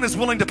someone is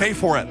willing to pay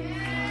for it.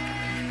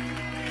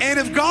 And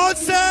if God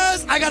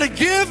says I got to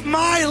give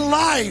my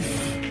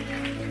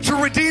life to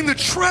redeem the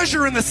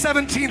treasure in the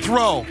 17th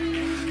row,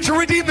 to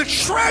redeem the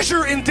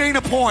treasure in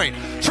Dana Point,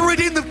 to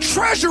redeem the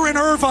treasure in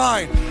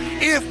Irvine,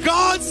 if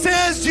God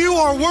says you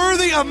are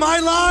worthy of my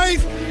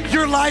life,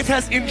 your life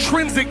has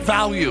intrinsic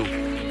value.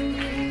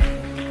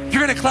 If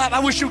you're going to clap, I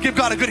wish you would give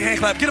God a good hand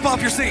clap. Get up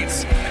off your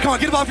seats. Come on,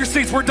 get up off your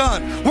seats. We're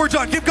done. We're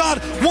done. Give God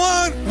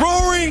one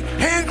roaring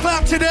hand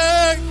clap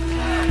today.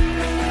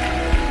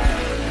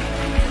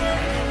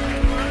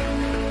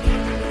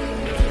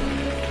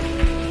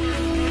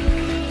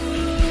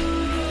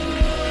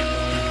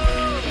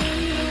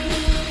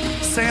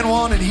 San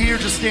Juan and here,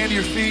 just stand to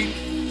your feet.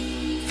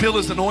 Feel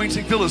his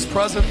anointing, feel his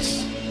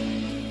presence.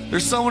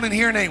 There's someone in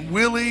here named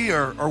Willie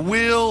or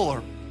Will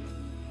or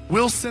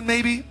Wilson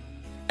maybe.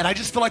 And I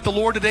just feel like the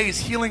Lord today is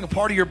healing a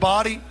part of your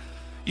body.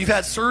 You've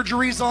had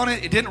surgeries on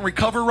it. It didn't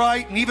recover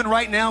right. And even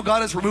right now,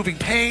 God is removing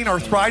pain,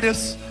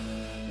 arthritis.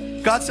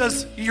 God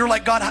says, you're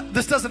like, God,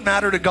 this doesn't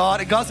matter to God.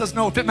 And God says,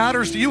 no, if it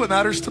matters to you, it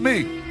matters to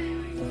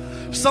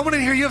me. Someone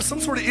in here, you have some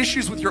sort of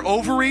issues with your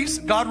ovaries.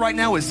 God right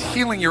now is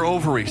healing your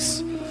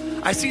ovaries.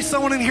 I see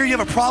someone in here, you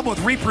have a problem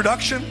with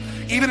reproduction,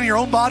 even in your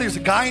own body. There's a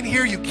guy in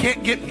here, you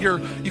can't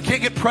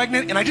get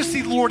pregnant. And I just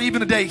see the Lord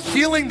even today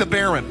healing the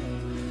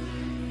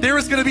barren. There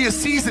is going to be a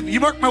season, you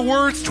mark my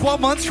words,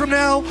 12 months from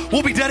now,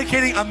 we'll be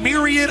dedicating a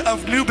myriad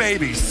of new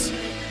babies.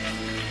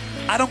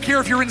 I don't care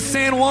if you're in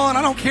San Juan.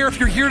 I don't care if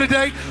you're here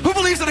today. Who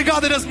believes in a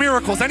God that does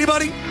miracles?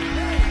 Anybody?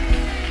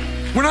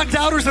 We're not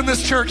doubters in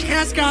this church.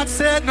 Has God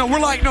said? No, we're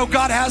like, no,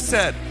 God has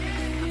said.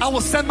 I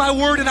will send my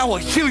word and I will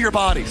heal your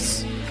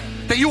bodies.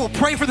 That you will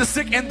pray for the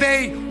sick and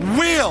they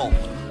will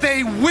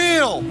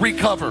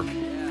recover.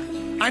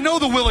 I know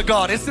the will of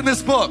God. It's in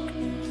this book.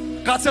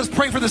 God says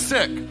pray for the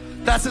sick.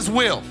 That's his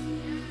will.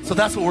 So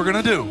that's what we're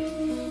going to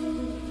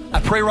do. I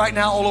pray right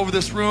now all over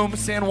this room,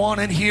 San Juan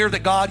and here,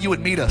 that God, you would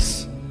meet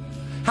us.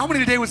 How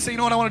many today would say, you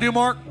know what I want to do,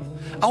 Mark?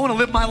 I want to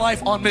live my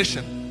life on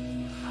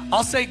mission.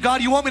 I'll say,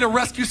 God, you want me to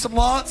rescue some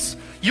lots?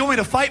 You want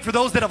me to fight for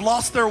those that have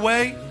lost their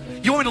way?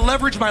 You want me to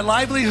leverage my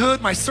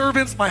livelihood, my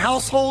servants, my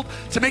household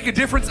to make a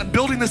difference in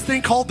building this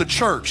thing called the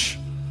church?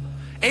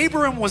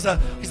 Abraham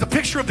he's a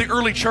picture of the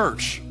early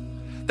church.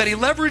 That he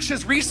leveraged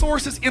his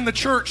resources in the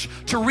church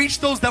to reach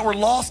those that were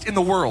lost in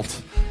the world.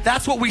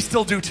 That's what we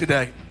still do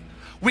today.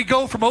 We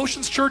go from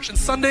Oceans Church on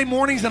Sunday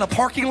mornings in a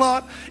parking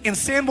lot in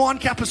San Juan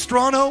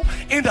Capistrano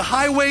into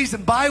highways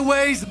and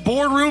byways and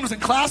boardrooms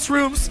and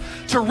classrooms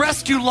to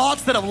rescue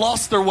lots that have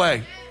lost their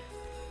way.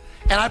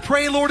 And I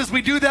pray, Lord, as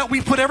we do that,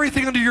 we put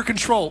everything under your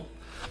control.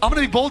 I'm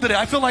going to be bold today.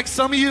 I feel like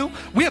some of you,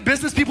 we have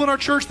business people in our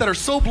church that are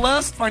so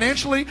blessed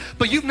financially,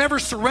 but you've never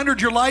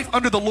surrendered your life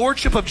under the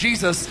lordship of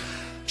Jesus.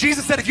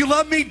 Jesus said, if you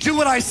love me, do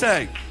what I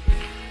say.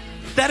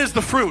 That is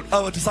the fruit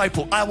of a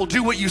disciple. I will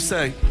do what you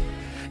say.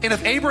 And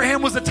if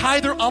Abraham was a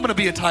tither, I'm going to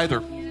be a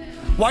tither.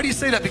 Why do you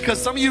say that?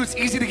 Because some of you, it's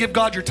easy to give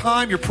God your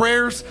time, your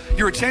prayers,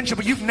 your attention,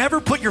 but you've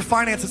never put your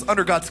finances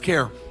under God's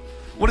care.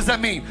 What does that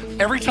mean?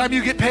 Every time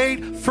you get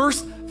paid,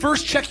 first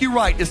check you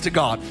write is to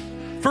God.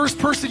 First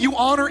person you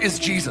honor is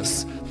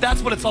Jesus.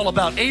 That's what it's all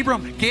about.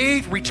 Abram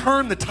gave,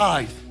 returned the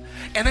tithe.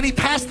 And then he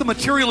passed the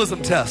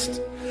materialism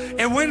test.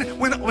 And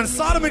when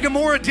Sodom and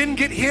Gomorrah didn't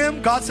get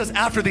him, God says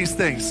after these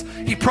things,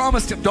 he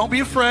promised him, don't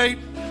be afraid.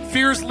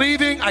 Fear's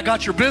leaving. I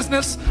got your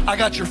business. I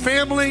got your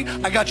family.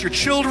 I got your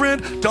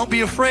children. Don't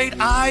be afraid.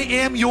 I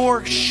am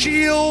your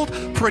shield,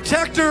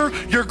 protector,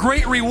 your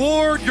great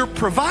reward, your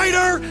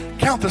provider.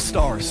 Count the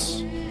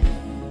stars.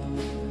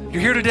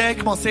 You're here today.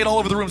 Come on, say it all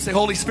over the room. Say,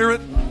 Holy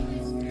Spirit,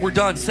 we're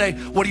done. Say,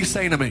 what are you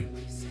saying to me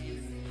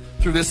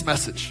through this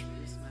message?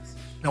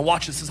 Now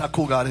watch this. This is how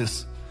cool God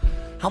is.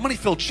 How many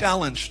feel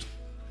challenged?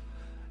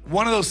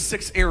 One of those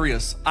 6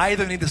 areas. I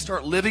either need to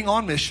start living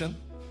on mission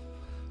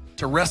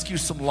to rescue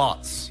some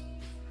lots.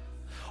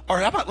 Or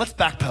how about, let's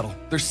backpedal.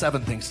 There's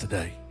 7 things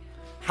today.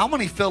 How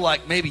many feel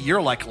like maybe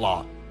you're like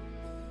Lot?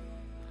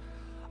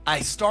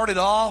 I started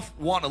off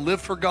wanting to live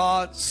for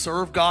God,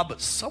 serve God,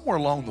 but somewhere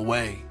along the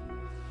way,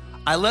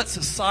 I let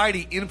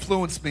society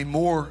influence me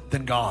more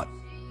than God.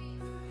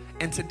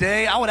 And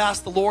today, I would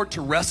ask the Lord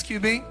to rescue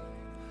me.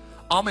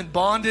 I'm in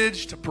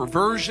bondage to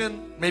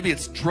perversion. Maybe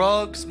it's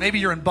drugs. Maybe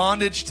you're in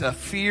bondage to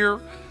fear.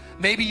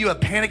 Maybe you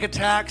have panic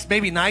attacks,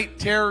 maybe night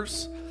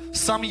terrors.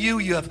 Some of you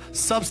have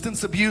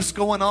substance abuse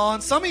going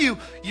on. Some of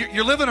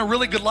you're living a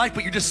really good life,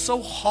 but you're just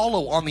so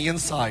hollow on the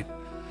inside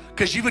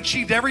because you've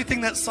achieved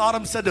everything that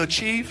Sodom said to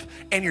achieve,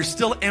 and you're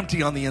still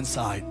empty on the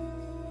inside.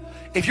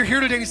 If you're here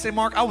today and you say,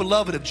 Mark, I would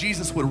love it if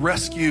Jesus would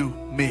rescue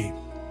me.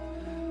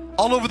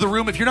 All over the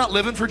room, if you're not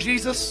living for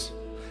Jesus,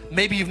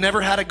 maybe you've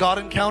never had a God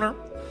encounter.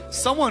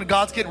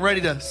 God's getting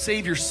ready to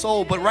save your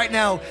soul, but right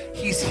now,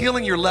 he's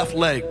healing your left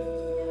leg.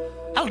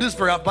 I don't do this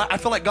very often, but I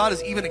feel like God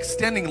is even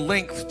extending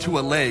length to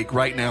a leg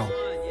right now.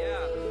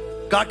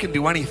 God can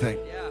do anything.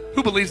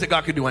 Who believes that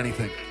God can do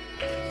anything?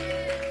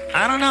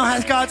 I don't know.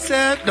 Has God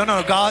said? No.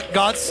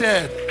 God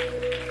said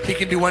he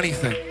can do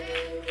anything.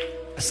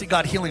 I see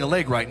God healing a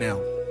leg right now.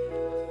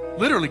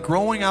 Literally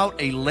growing out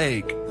a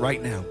leg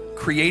right now.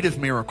 Creative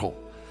miracle.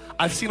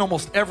 I've seen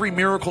almost every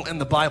miracle in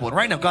the Bible. And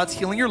right now, God's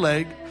healing your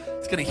leg.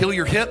 It's going to heal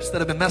your hips that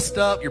have been messed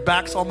up. Your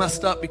back's all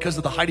messed up because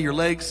of the height of your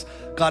legs.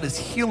 God is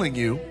healing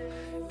you.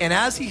 And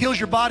as he heals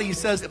your body, he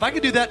says, if I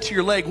could do that to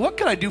your leg, what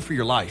can I do for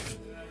your life?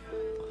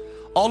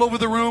 All over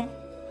the room,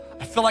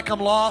 I feel like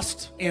I'm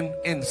lost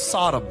in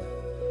Sodom.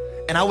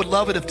 And I would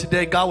love it if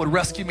today God would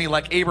rescue me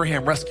like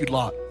Abraham rescued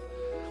Lot.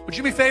 Would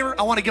you do me a favor?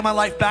 I want to give my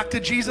life back to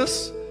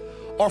Jesus.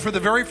 Or for the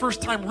very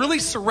first time, really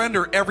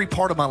surrender every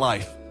part of my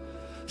life.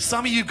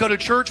 Some of you go to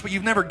church, but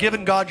you've never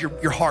given God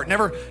your heart.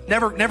 Never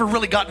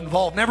really gotten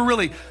involved. Never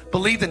really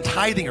believed in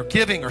tithing or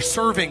giving or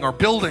serving or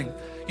building.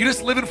 You're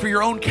just living for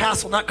your own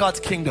castle, not God's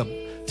kingdom.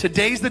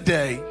 Today's the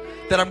day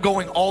that I'm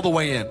going all the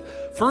way in.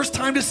 First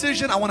time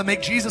decision, I want to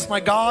make Jesus my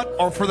God,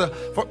 or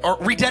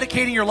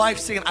rededicating your life,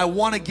 saying, I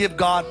want to give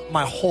God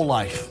my whole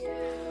life.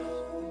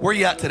 Where are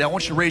you at today? I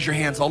want you to raise your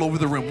hands all over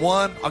the room.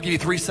 1, I'll give you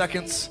 3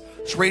 seconds.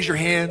 Just raise your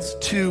hands.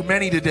 Too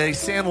many today.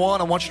 San Juan,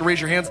 I want you to raise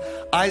your hands.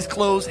 Eyes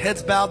closed,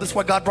 heads bowed. This is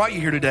why God brought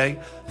you here today.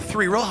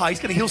 3, real high. He's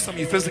going to heal some of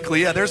you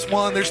physically. Yeah, there's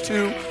 1, there's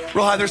 2.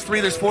 Real high, there's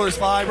 3, there's 4, there's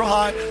 5. Real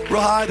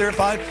high, there are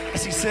 5. I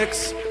see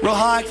 6. Real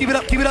high. Keep it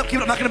up, keep it up, keep it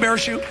up. I'm not going to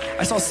embarrass you.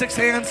 I saw 6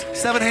 hands,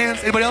 7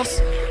 hands. Anybody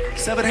else?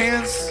 7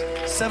 hands,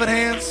 7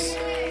 hands.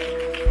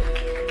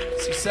 I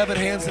see 7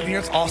 hands in here.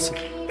 It's awesome.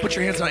 Put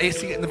your hands on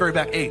AC in the very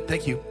back. 8.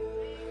 Thank you.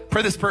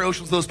 Pray this prayer,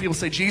 Oceans. Those people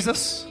say,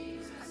 Jesus,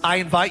 I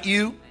invite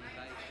you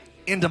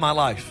into my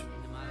life.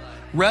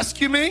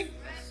 Rescue me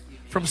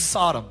from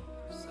Sodom.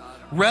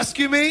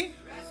 Rescue me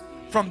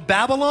from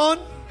Babylon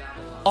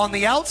on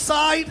the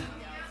outside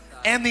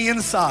and the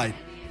inside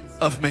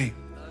of me.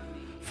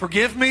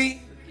 Forgive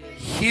me,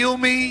 heal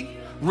me,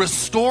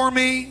 restore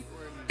me,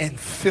 and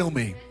fill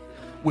me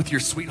with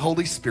your sweet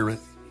Holy Spirit.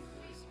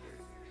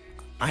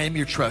 I am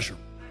your treasure.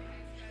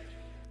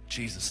 In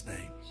Jesus'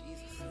 name.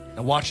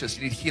 Now watch this.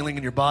 You need healing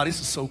in your body.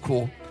 This is so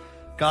cool.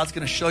 God's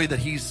going to show you that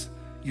he's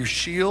your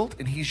shield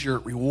and he's your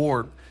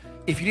reward.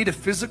 If you need a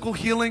physical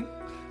healing,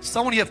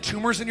 someone, you have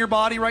tumors in your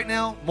body right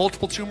now,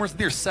 multiple tumors.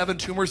 There's 7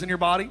 tumors in your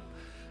body.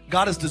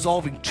 God is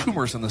dissolving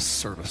tumors in this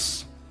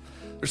service.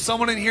 There's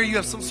someone in here, you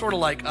have some sort of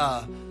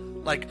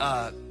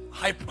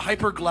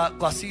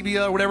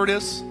hyperglycemia or whatever it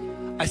is.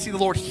 I see the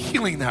Lord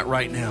healing that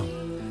right now.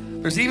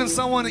 There's even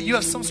someone that you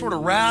have some sort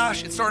of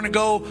rash. It's starting to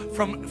go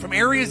from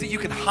areas that you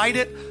can hide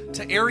it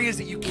to areas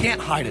that you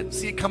can't hide it.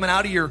 See it coming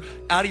out of your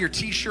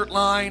t-shirt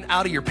line,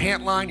 out of your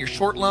pant line, your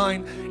short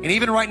line. And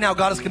even right now,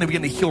 God is going to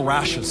begin to heal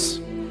rashes.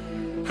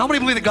 How many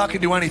believe that God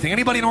can do anything?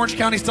 Anybody in Orange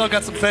County still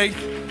got some faith?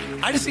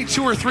 I just need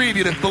 2 or 3 of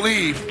you to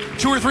believe.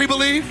 2 or 3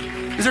 believe?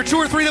 Is there 2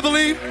 or 3 to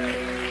believe?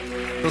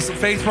 Will some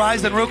faith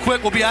rise? Then real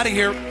quick, we'll be out of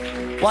here.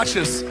 Watch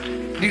this.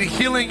 You need a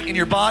healing in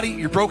your body.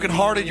 You're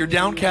brokenhearted. You're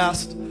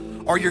downcast.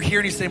 Or you're here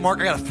and you say, Mark,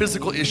 I got a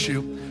physical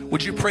issue.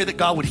 Would you pray that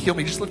God would heal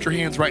me? Just lift your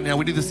hands right now.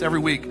 We do this every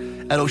week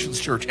at Oceans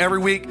Church. Every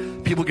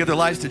week, people give their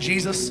lives to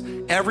Jesus.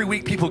 Every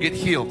week, people get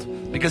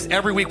healed. Because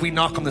every week, we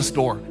knock on this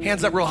door.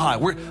 Hands up real high.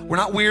 We're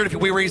not weird if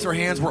we raise our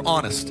hands. We're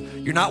honest.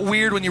 You're not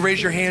weird when you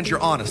raise your hands. You're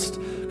honest.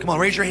 Come on,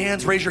 raise your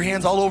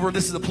hands all over.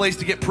 This is a place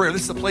to get prayer.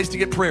 This is a place to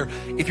get prayer.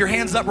 If your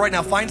hand's up right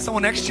now, find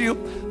someone next to you.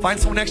 Find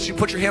someone next to you.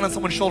 Put your hand on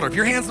someone's shoulder. If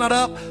your hand's not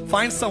up,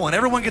 find someone.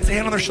 Everyone gets a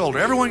hand on their shoulder.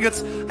 Everyone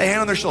gets a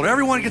hand on their shoulder.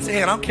 Everyone gets a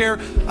hand. I don't care.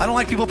 I don't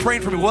like people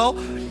praying for me. Well,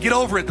 get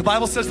over it. The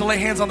Bible says to lay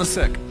hands on the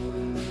sick.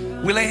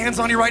 We lay hands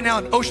on you right now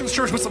in Oceans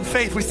Church with some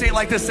faith. We say it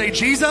like this. Say,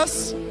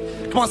 Jesus.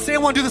 Come on, say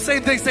one, do the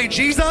same thing. Say,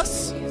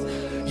 Jesus,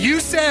 you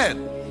said,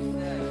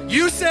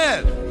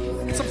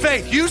 get some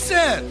faith. You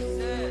said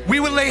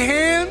we would lay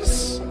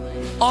hands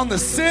on the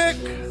sick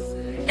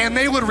and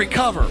they would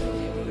recover.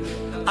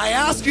 I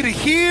ask you to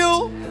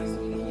heal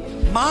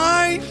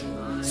mind,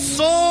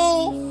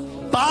 soul,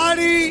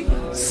 body,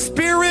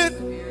 spirit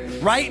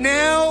right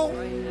now,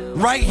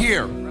 right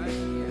here.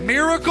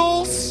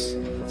 Miracles,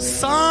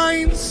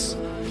 signs,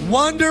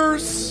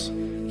 wonders,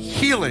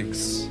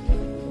 healings.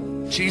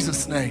 In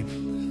Jesus' name.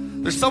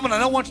 There's someone,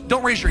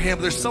 don't raise your hand,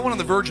 but there's someone on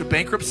the verge of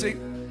bankruptcy.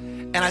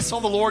 And I saw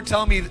the Lord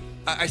tell me,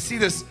 I see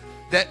this,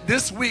 that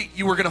this week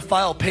you were going to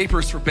file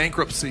papers for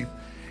bankruptcy.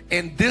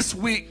 And this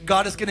week,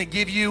 God is going to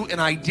give you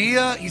an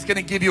idea. He's going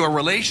to give you a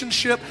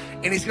relationship.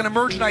 And he's going to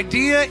merge an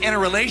idea and a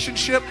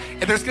relationship.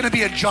 And there's going to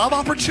be a job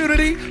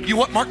opportunity.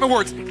 Mark my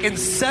words, in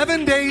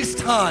 7 days'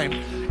 time,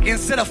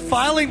 instead of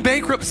filing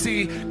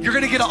bankruptcy, you're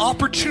going to get an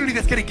opportunity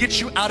that's going to get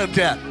you out of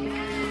debt.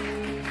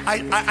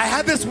 I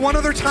had this one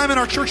other time in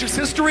our church's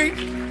history.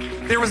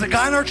 There was a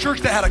guy in our church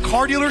that had a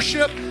car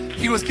dealership.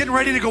 He was getting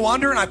ready to go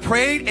under, and I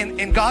prayed,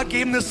 and God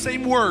gave him this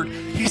same word.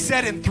 He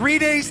said, in 3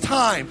 days'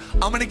 time,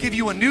 I'm going to give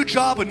you a new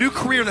job, a new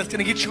career that's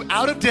going to get you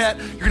out of debt.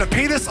 You're going to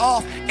pay this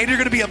off, and you're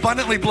going to be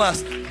abundantly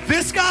blessed.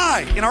 This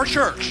guy in our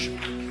church,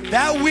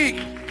 that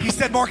week, he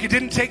said, Mark, it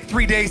didn't take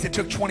 3 days. It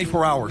took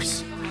 24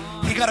 hours.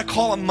 He got a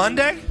call on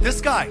Monday.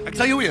 This guy, I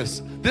tell you who he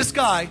is. This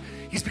guy,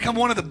 he's become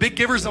one of the big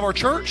givers of our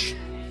church.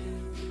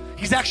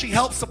 He's actually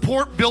helped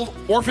build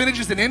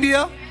orphanages in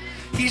India.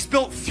 He's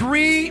built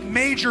 3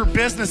 major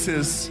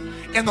businesses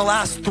in the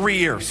last 3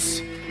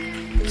 years.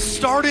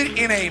 Started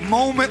in a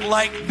moment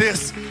like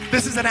this.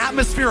 This is an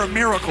atmosphere of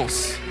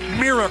miracles.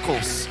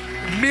 Miracles.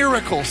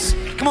 Miracles.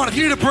 Come on, if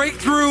you need a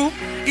breakthrough,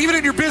 even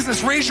in your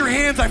business, raise your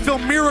hands. I feel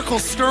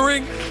miracles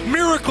stirring.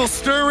 Miracles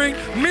stirring.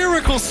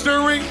 Miracles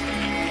stirring.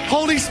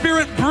 Holy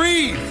Spirit,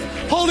 breathe.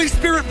 Holy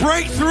Spirit,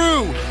 break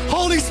through.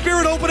 Holy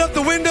Spirit, open up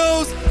the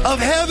windows of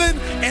heaven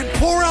and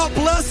pour out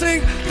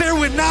blessing. There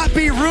would not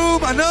be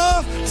room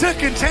enough to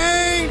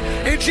contain,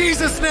 in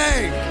Jesus'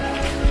 name.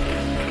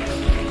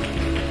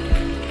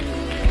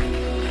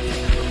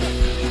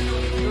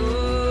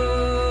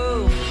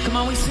 Come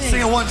on, we sing.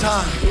 Sing it one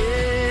time.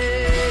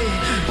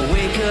 Yeah.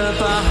 Wake up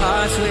our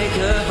hearts, wake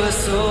up our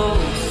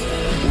souls.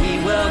 We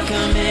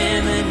welcome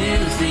in the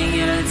new thing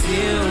you're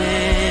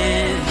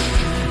doing.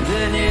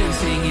 The new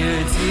thing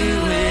you're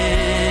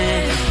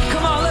doing.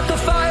 Come on, let the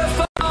fire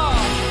fall.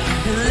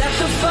 Let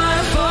the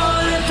fire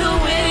fall, let the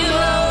wind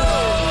blow.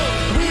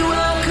 We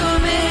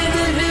welcome in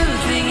the new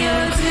thing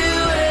you're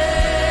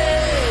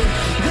doing.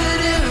 The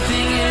new thing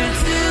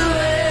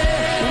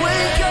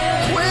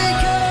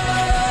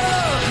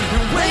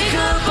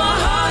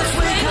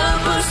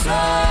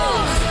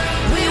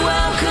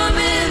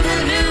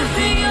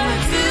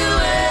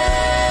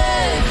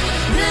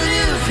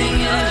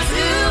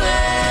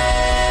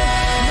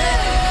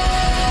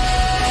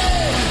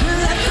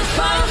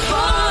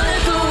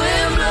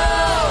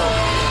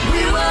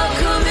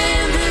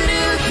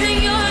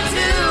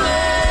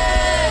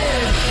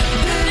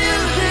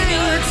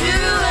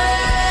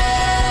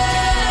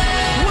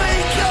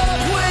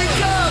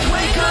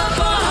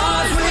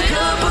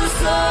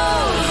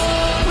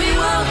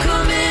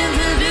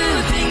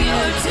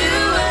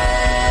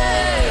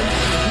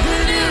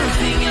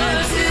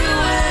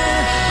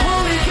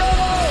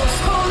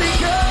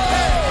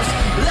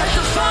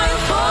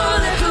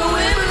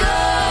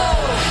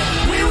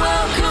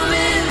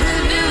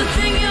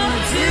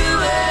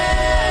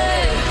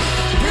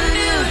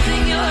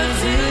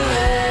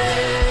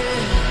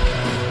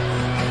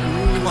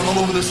all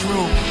over this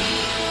room.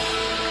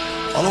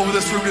 All over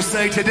this room to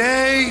say,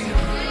 today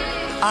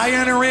I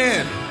enter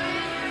in.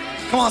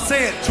 Come on,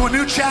 say it. To a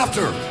new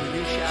chapter.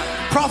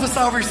 Prophesy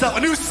over yourself. A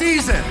new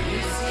season.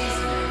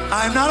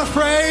 I am not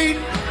afraid,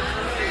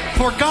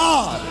 for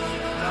God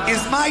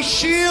is my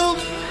shield.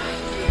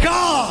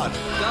 God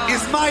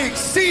is my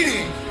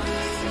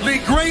exceedingly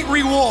great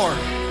reward.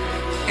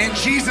 In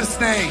Jesus'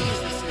 name.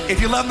 If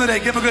you love him today,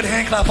 give him a good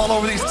hand clap all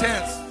over these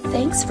tents.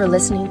 Thanks for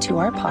listening to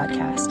our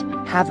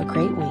podcast. Have a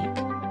great week.